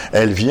 Non, hein?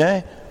 Elle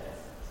vient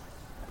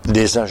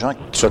des agents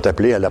qui sont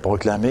appelés à la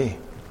proclamer.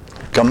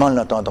 Comment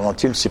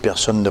l'entendront-ils si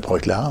personne ne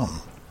proclame?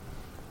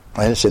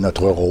 Ouais, c'est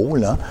notre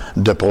rôle, hein,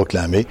 de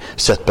proclamer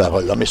cette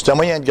parole-là. Mais c'est un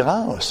moyen de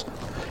grâce.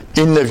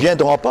 Ils ne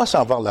viendront pas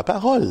sans voir la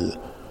parole,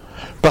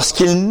 parce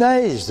qu'ils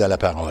naissent de la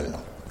parole.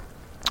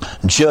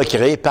 Dieu a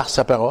créé par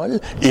sa parole,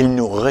 il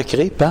nous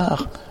recrée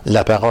par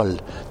la parole,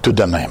 tout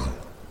de même.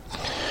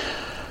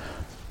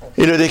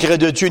 Et le décret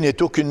de Dieu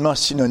n'est aucunement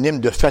synonyme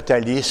de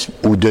fatalisme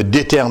ou de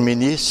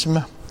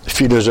déterminisme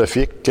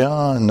philosophique,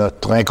 hein,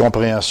 notre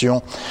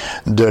incompréhension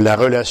de la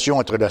relation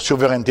entre la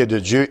souveraineté de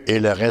Dieu et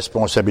la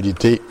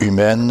responsabilité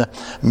humaine,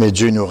 mais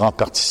Dieu nous rend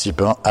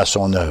participants à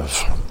son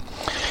œuvre.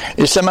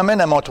 Et ça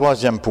m'amène à mon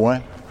 3e point,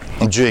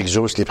 Dieu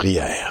exauce les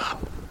prières.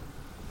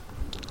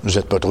 Vous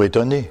n'êtes pas trop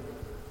étonnés?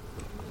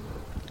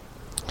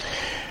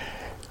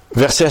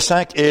 Verset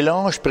 5, « Et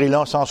l'ange prit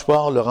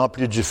l'encensoir, le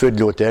remplit du feu de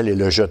l'autel et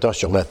le jeta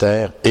sur la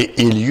terre, et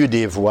il y eut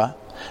des voix,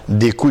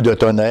 des coups de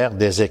tonnerre,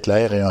 des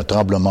éclairs et un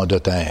tremblement de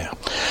terre. »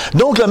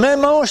 Donc le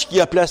même ange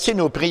qui a placé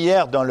nos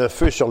prières dans le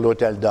feu sur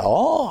l'autel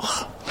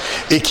dehors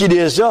et qui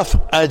les offre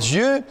à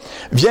Dieu,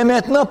 vient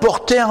maintenant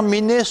pour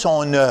terminer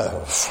son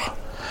œuvre,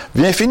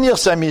 vient finir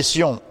sa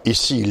mission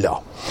ici, là.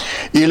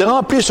 Il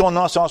remplit son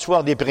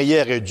encensoir des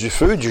prières et du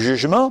feu, du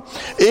jugement,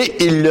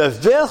 et il le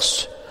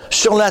verse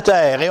sur la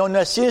terre. Et on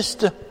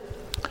assiste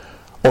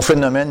au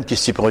phénomène qui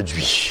s'y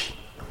produit.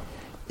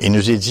 Il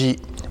nous est dit,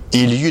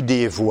 il y eut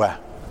des voix.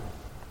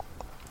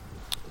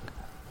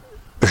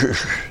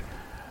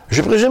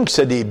 Je présume que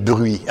c'est des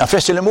bruits. En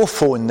fait, c'est le mot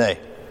phonais,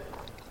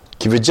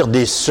 qui veut dire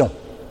des sons.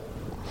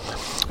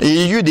 Et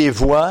il y eut des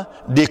voix,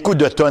 des coups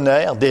de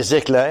tonnerre, des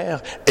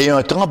éclairs et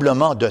un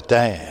tremblement de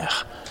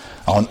terre.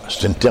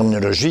 C'est une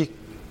terminologie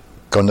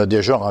qu'on a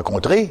déjà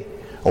rencontrée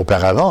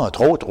auparavant,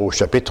 entre autres au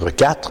chapitre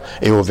 4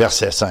 et au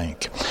verset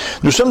 5.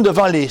 Nous sommes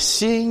devant les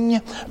signes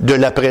de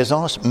la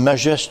présence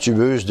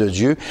majestueuse de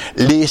Dieu,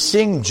 les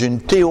signes d'une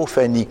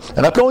théophanie.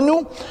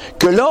 Rappelons-nous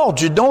que lors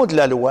du don de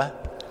la loi,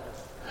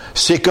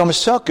 c'est comme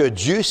ça que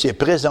Dieu s'est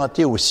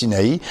présenté au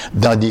Sinaï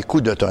dans des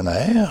coups de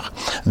tonnerre,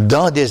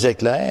 dans des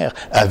éclairs,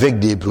 avec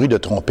des bruits de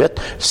trompette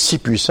si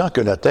puissants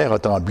que la terre a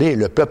tremblé et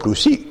le peuple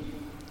aussi.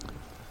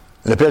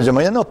 Le Père dit,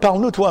 non,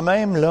 parle-nous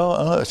toi-même, là,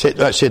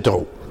 hein, c'est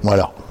trop.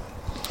 Voilà.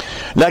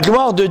 La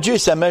gloire de Dieu et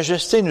sa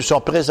majesté nous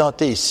sont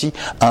présentées ici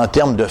en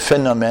termes de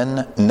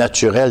phénomènes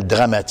naturels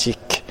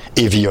dramatiques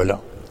et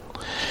violents.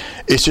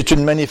 Et c'est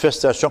une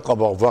manifestation qu'on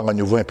va revoir à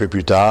nouveau un peu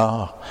plus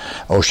tard,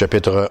 au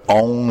chapitre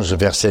 11,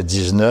 verset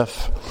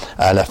 19,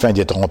 à la fin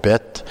des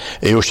trompettes,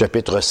 et au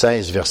chapitre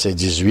 16, verset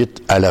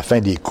 18, à la fin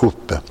des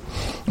coupes.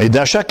 Et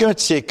dans chacun de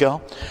ces cas,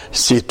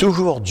 c'est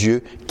toujours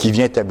Dieu qui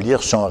vient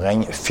établir son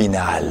règne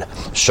final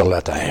sur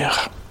la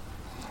terre.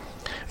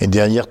 Et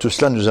derrière tout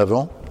cela, nous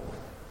avons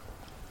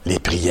les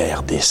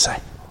prières des saints.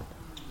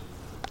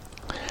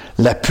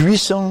 La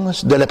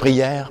puissance de la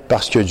prière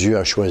parce que Dieu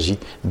a choisi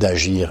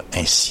d'agir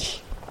ainsi.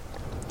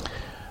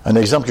 Un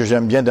exemple que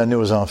j'aime bien donner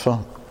aux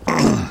enfants.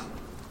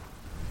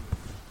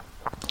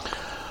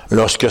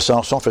 Lorsque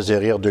Samson faisait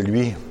rire de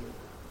lui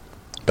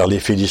par les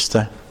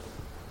Philistins,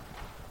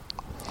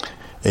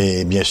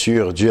 et bien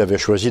sûr, Dieu avait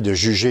choisi de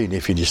juger les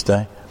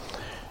Philistins,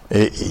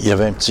 et il y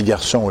avait un petit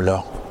garçon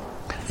là,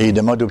 et il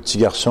demande au petit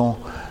garçon,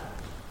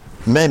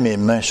 « Mets mes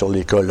mains sur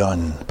les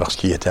colonnes », parce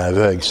qu'il était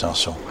aveugle,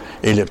 Samson.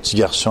 Et le petit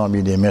garçon a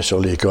mis les mains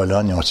sur les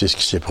colonnes et on sait ce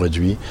qui s'est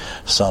produit.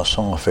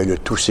 Samson a fait le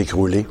tout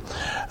s'écrouler.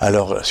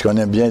 Alors, ce qu'on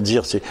aime bien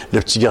dire, c'est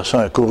le petit garçon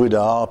a couru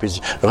dehors et il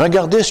dit «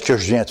 Regardez ce que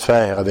je viens de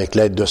faire avec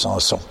l'aide de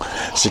Samson. »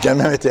 C'est quand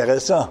même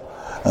intéressant.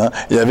 Hein?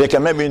 Il y avait quand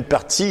même une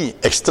partie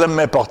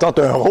extrêmement importante,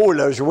 un rôle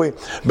à jouer.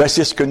 Ben,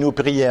 c'est ce que nos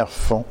prières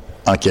font,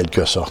 en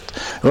quelque sorte.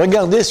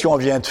 Regardez ce qu'on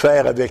vient de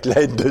faire avec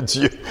l'aide de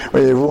Dieu.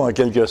 Voyez-vous, en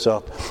quelque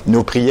sorte.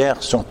 Nos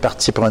prières sont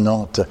partie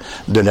prenante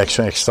de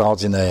l'action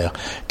extraordinaire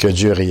que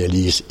Dieu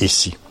réalise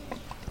ici.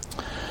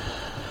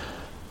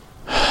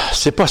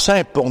 C'est pas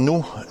simple pour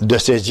nous de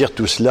saisir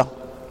tout cela.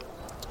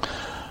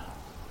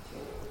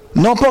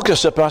 Non pas que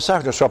ce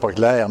passage ne soit pas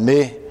clair,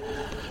 mais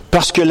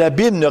parce que la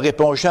Bible ne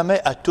répond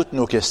jamais à toutes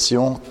nos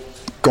questions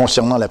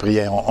concernant la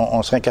prière.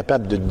 On serait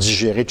incapable de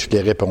digérer toutes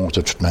les réponses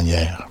de toute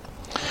manière.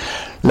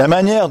 La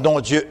manière dont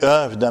Dieu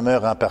œuvre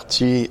demeure en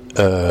partie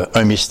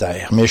un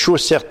mystère. Mais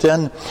chose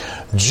certaine,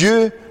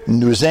 Dieu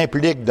nous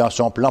implique dans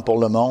son plan pour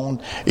le monde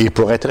et il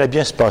pourrait très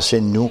bien se passer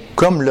de nous,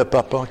 comme le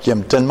papa qui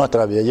aime tellement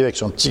travailler avec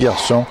son petit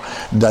garçon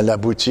dans la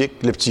boutique.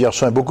 Le petit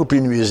garçon est beaucoup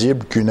plus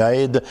nuisible qu'une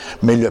aide,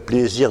 mais le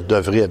plaisir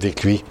d'œuvrer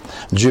avec lui.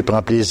 Dieu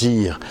prend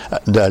plaisir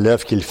de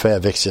l'œuvre qu'il fait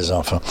avec ses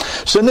enfants.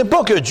 Ce n'est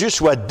pas que Dieu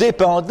soit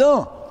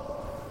dépendant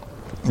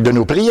de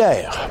nos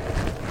prières.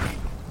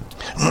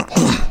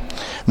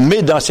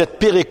 Mais dans cette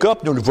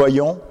péricope, nous le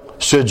voyons,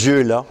 ce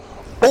Dieu-là,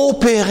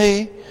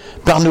 opéré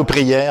par nos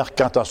prières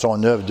quant à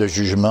son œuvre de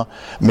jugement,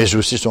 mais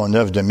aussi son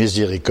œuvre de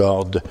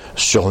miséricorde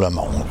sur le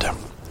monde.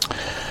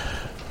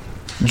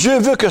 Dieu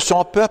veut que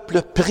son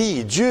peuple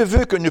prie. Dieu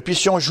veut que nous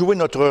puissions jouer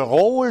notre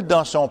rôle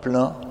dans son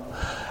plan,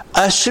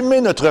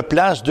 assumer notre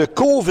place de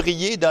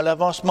qu'ouvrier dans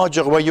l'avancement du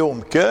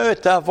royaume. Que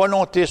ta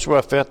volonté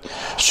soit faite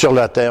sur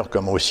la terre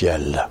comme au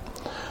ciel.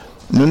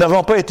 Nous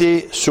n'avons pas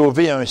été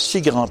sauvés à un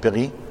si grand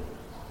prix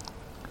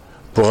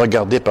pour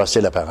regarder passer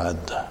la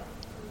parade,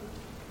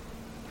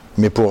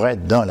 mais pour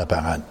être dans la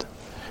parade.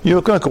 Il n'y a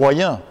aucun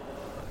croyant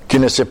qui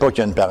ne sait pas qu'il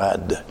y a une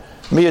parade,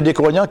 mais il y a des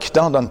croyants qui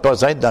tentent à ne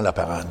pas être dans la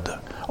parade.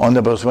 On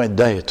a besoin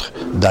d'être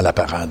dans la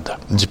parade,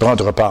 d'y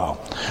prendre part.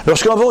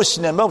 Lorsqu'on va au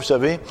cinéma, vous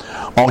savez,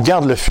 on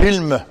regarde le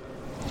film,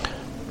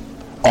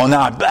 on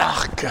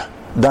embarque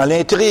dans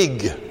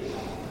l'intrigue,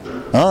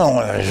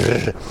 hein?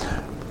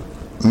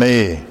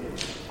 Mais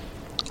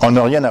on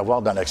n'a rien à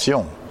voir dans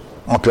l'action.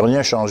 On ne peut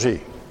rien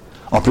changer.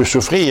 On peut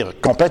souffrir,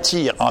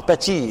 compatir, en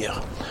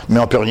pâtir, mais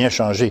on ne peut rien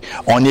changer.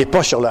 On n'est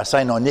pas sur la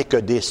scène, on n'est que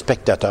des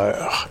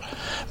spectateurs.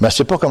 Mais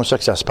c'est pas comme ça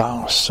que ça se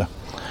passe,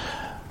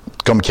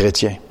 comme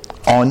chrétiens.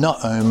 On a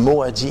un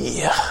mot à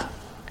dire.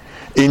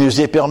 Il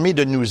nous est permis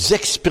de nous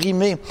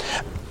exprimer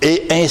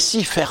et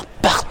ainsi faire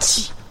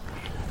partie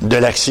de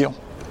l'action.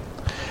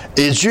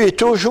 Et Dieu est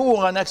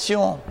toujours en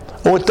action,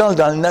 autant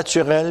dans le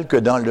naturel que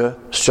dans le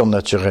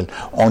surnaturel.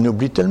 On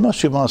oublie tellement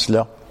souvent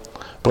cela.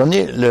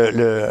 Prenez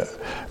le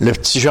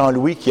petit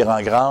Jean-Louis qui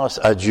rend grâce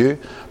à Dieu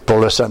pour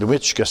le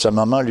sandwich que sa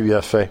maman lui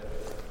a fait.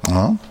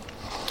 Hein?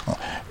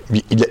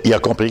 Il a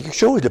compris quelque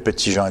chose, le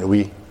petit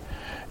Jean-Louis.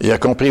 Il a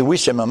compris, oui,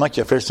 c'est maman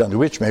qui a fait le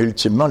sandwich, mais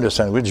ultimement, le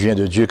sandwich vient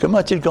de Dieu. Comment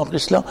a-t-il compris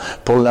cela?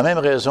 Pour la même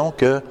raison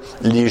que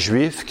les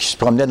Juifs qui se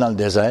promenaient dans le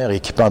désert et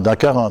qui, pendant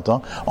 40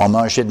 ans, ont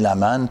mangé de la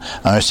manne.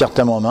 À un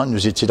certain moment,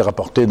 nous est-il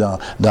rapporté dans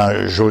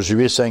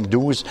Josué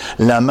 5:12,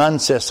 la manne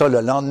cessa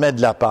le lendemain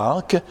de la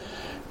Pâque,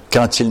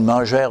 quand ils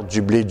mangèrent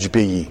du blé du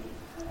pays.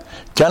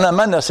 Quand la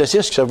manne a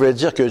cessé, ce que ça voulait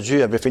dire que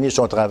Dieu avait fini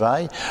son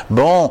travail.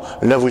 Bon,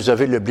 là vous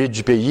avez le blé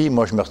du pays,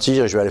 moi je me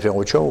retire, je vais aller faire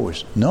autre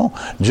chose. Non,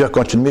 Dieu a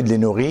continué de les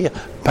nourrir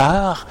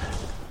par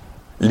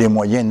les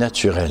moyens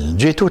naturels.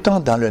 Dieu est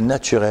autant dans le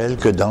naturel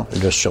que dans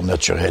le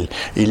surnaturel.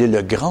 Il est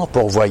le grand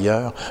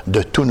pourvoyeur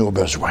de tous nos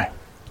besoins.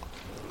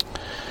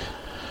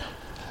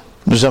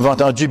 Nous avons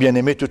entendu,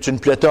 bien-aimés, toute une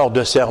pléthore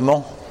de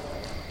sermons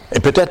et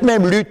peut-être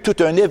même lu tout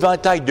un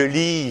éventail de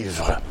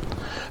livres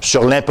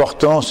sur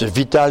l'importance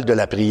vitale de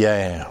la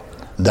prière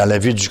dans la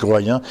vie du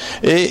croyant,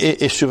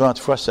 et souvent de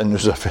fois, ça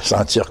nous a fait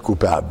sentir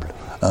coupables.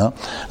 Hein?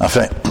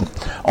 Enfin,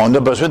 on a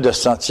besoin de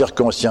se sentir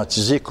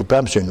conscientisé,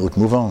 coupable, c'est une autre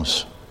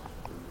mouvance.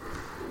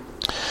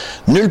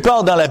 Nulle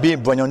part dans la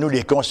Bible voyons-nous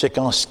les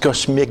conséquences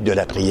cosmiques de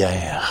la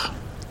prière,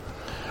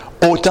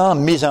 autant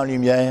mises en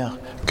lumière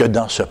que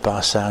dans ce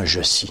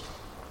passage-ci.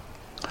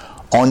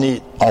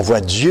 On voit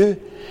Dieu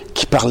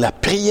qui, par la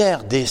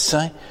prière des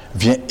saints,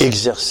 vient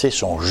exercer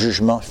son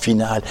jugement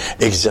final,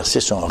 exercer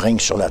son règne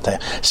sur la terre.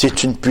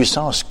 C'est une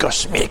puissance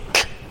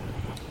cosmique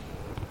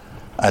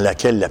à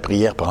laquelle la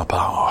prière prend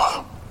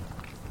part.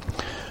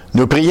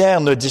 Nos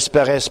prières ne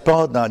disparaissent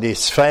pas dans les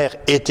sphères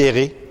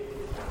éthérées,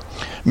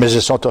 mais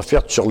elles sont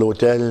offertes sur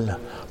l'autel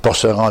pour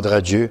se rendre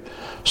à Dieu.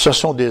 Ce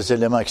sont des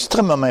éléments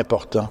extrêmement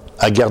importants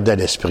à garder à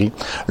l'esprit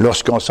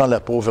lorsqu'on sent la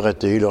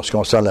pauvreté,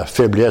 lorsqu'on sent la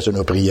faiblesse de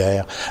nos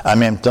prières. En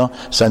même temps,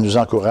 ça nous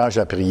encourage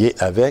à prier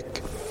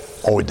avec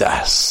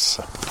audace.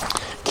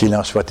 Qu'il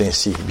en soit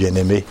ainsi,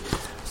 bien-aimés.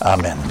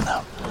 Amen.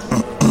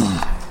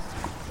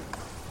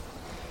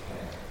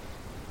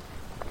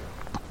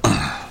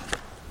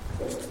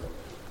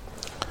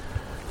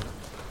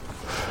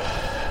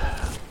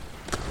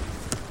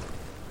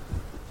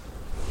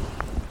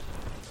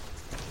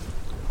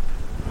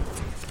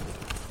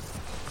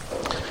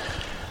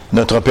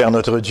 Notre Père,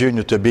 notre Dieu,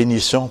 nous te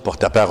bénissons pour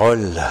ta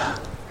parole.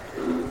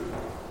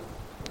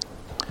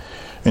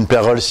 Une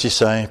parole si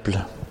simple.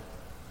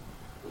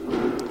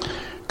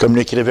 Comme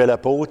l'écrivait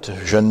l'apôtre,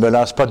 je ne me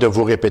lasse pas de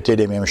vous répéter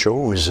les mêmes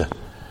choses.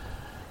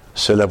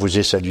 Cela vous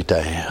est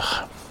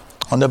salutaire.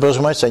 On a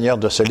besoin, Seigneur,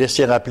 de se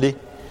laisser rappeler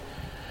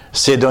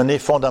ces données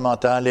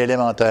fondamentales,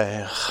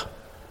 élémentaires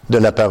de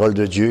la parole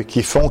de Dieu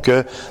qui font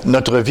que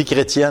notre vie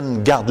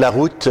chrétienne garde la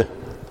route,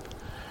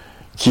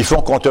 qui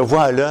font qu'on te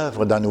voit à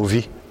l'œuvre dans nos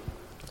vies.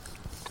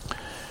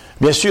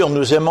 Bien sûr,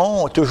 nous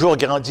aimons toujours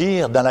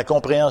grandir dans la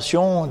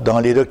compréhension, dans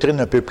les doctrines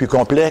un peu plus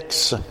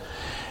complexes,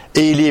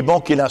 et il est bon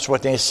qu'il en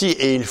soit ainsi,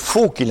 et il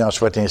faut qu'il en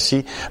soit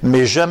ainsi,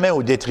 mais jamais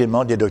au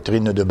détriment des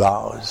doctrines de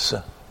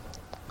base.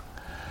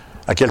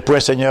 À quel point,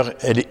 Seigneur,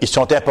 elles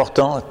sont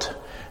importantes,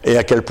 et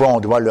à quel point on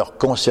doit leur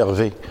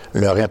conserver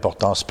leur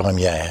importance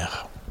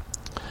première.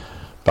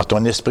 Par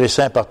ton Esprit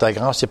Saint, par ta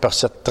grâce et par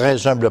cette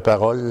très humble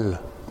parole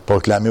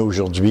proclamée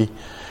aujourd'hui,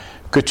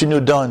 que tu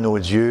nous donnes, ô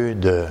Dieu,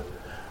 de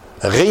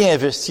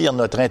réinvestir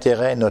notre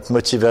intérêt, notre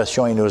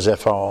motivation et nos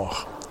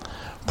efforts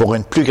pour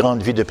une plus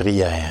grande vie de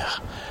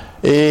prière.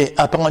 Et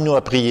apprends-nous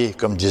à prier,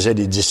 comme disaient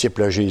les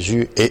disciples à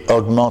Jésus, et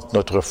augmente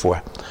notre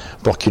foi,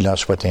 pour qu'il en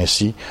soit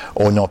ainsi,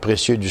 au nom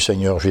précieux du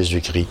Seigneur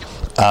Jésus-Christ.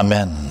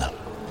 Amen.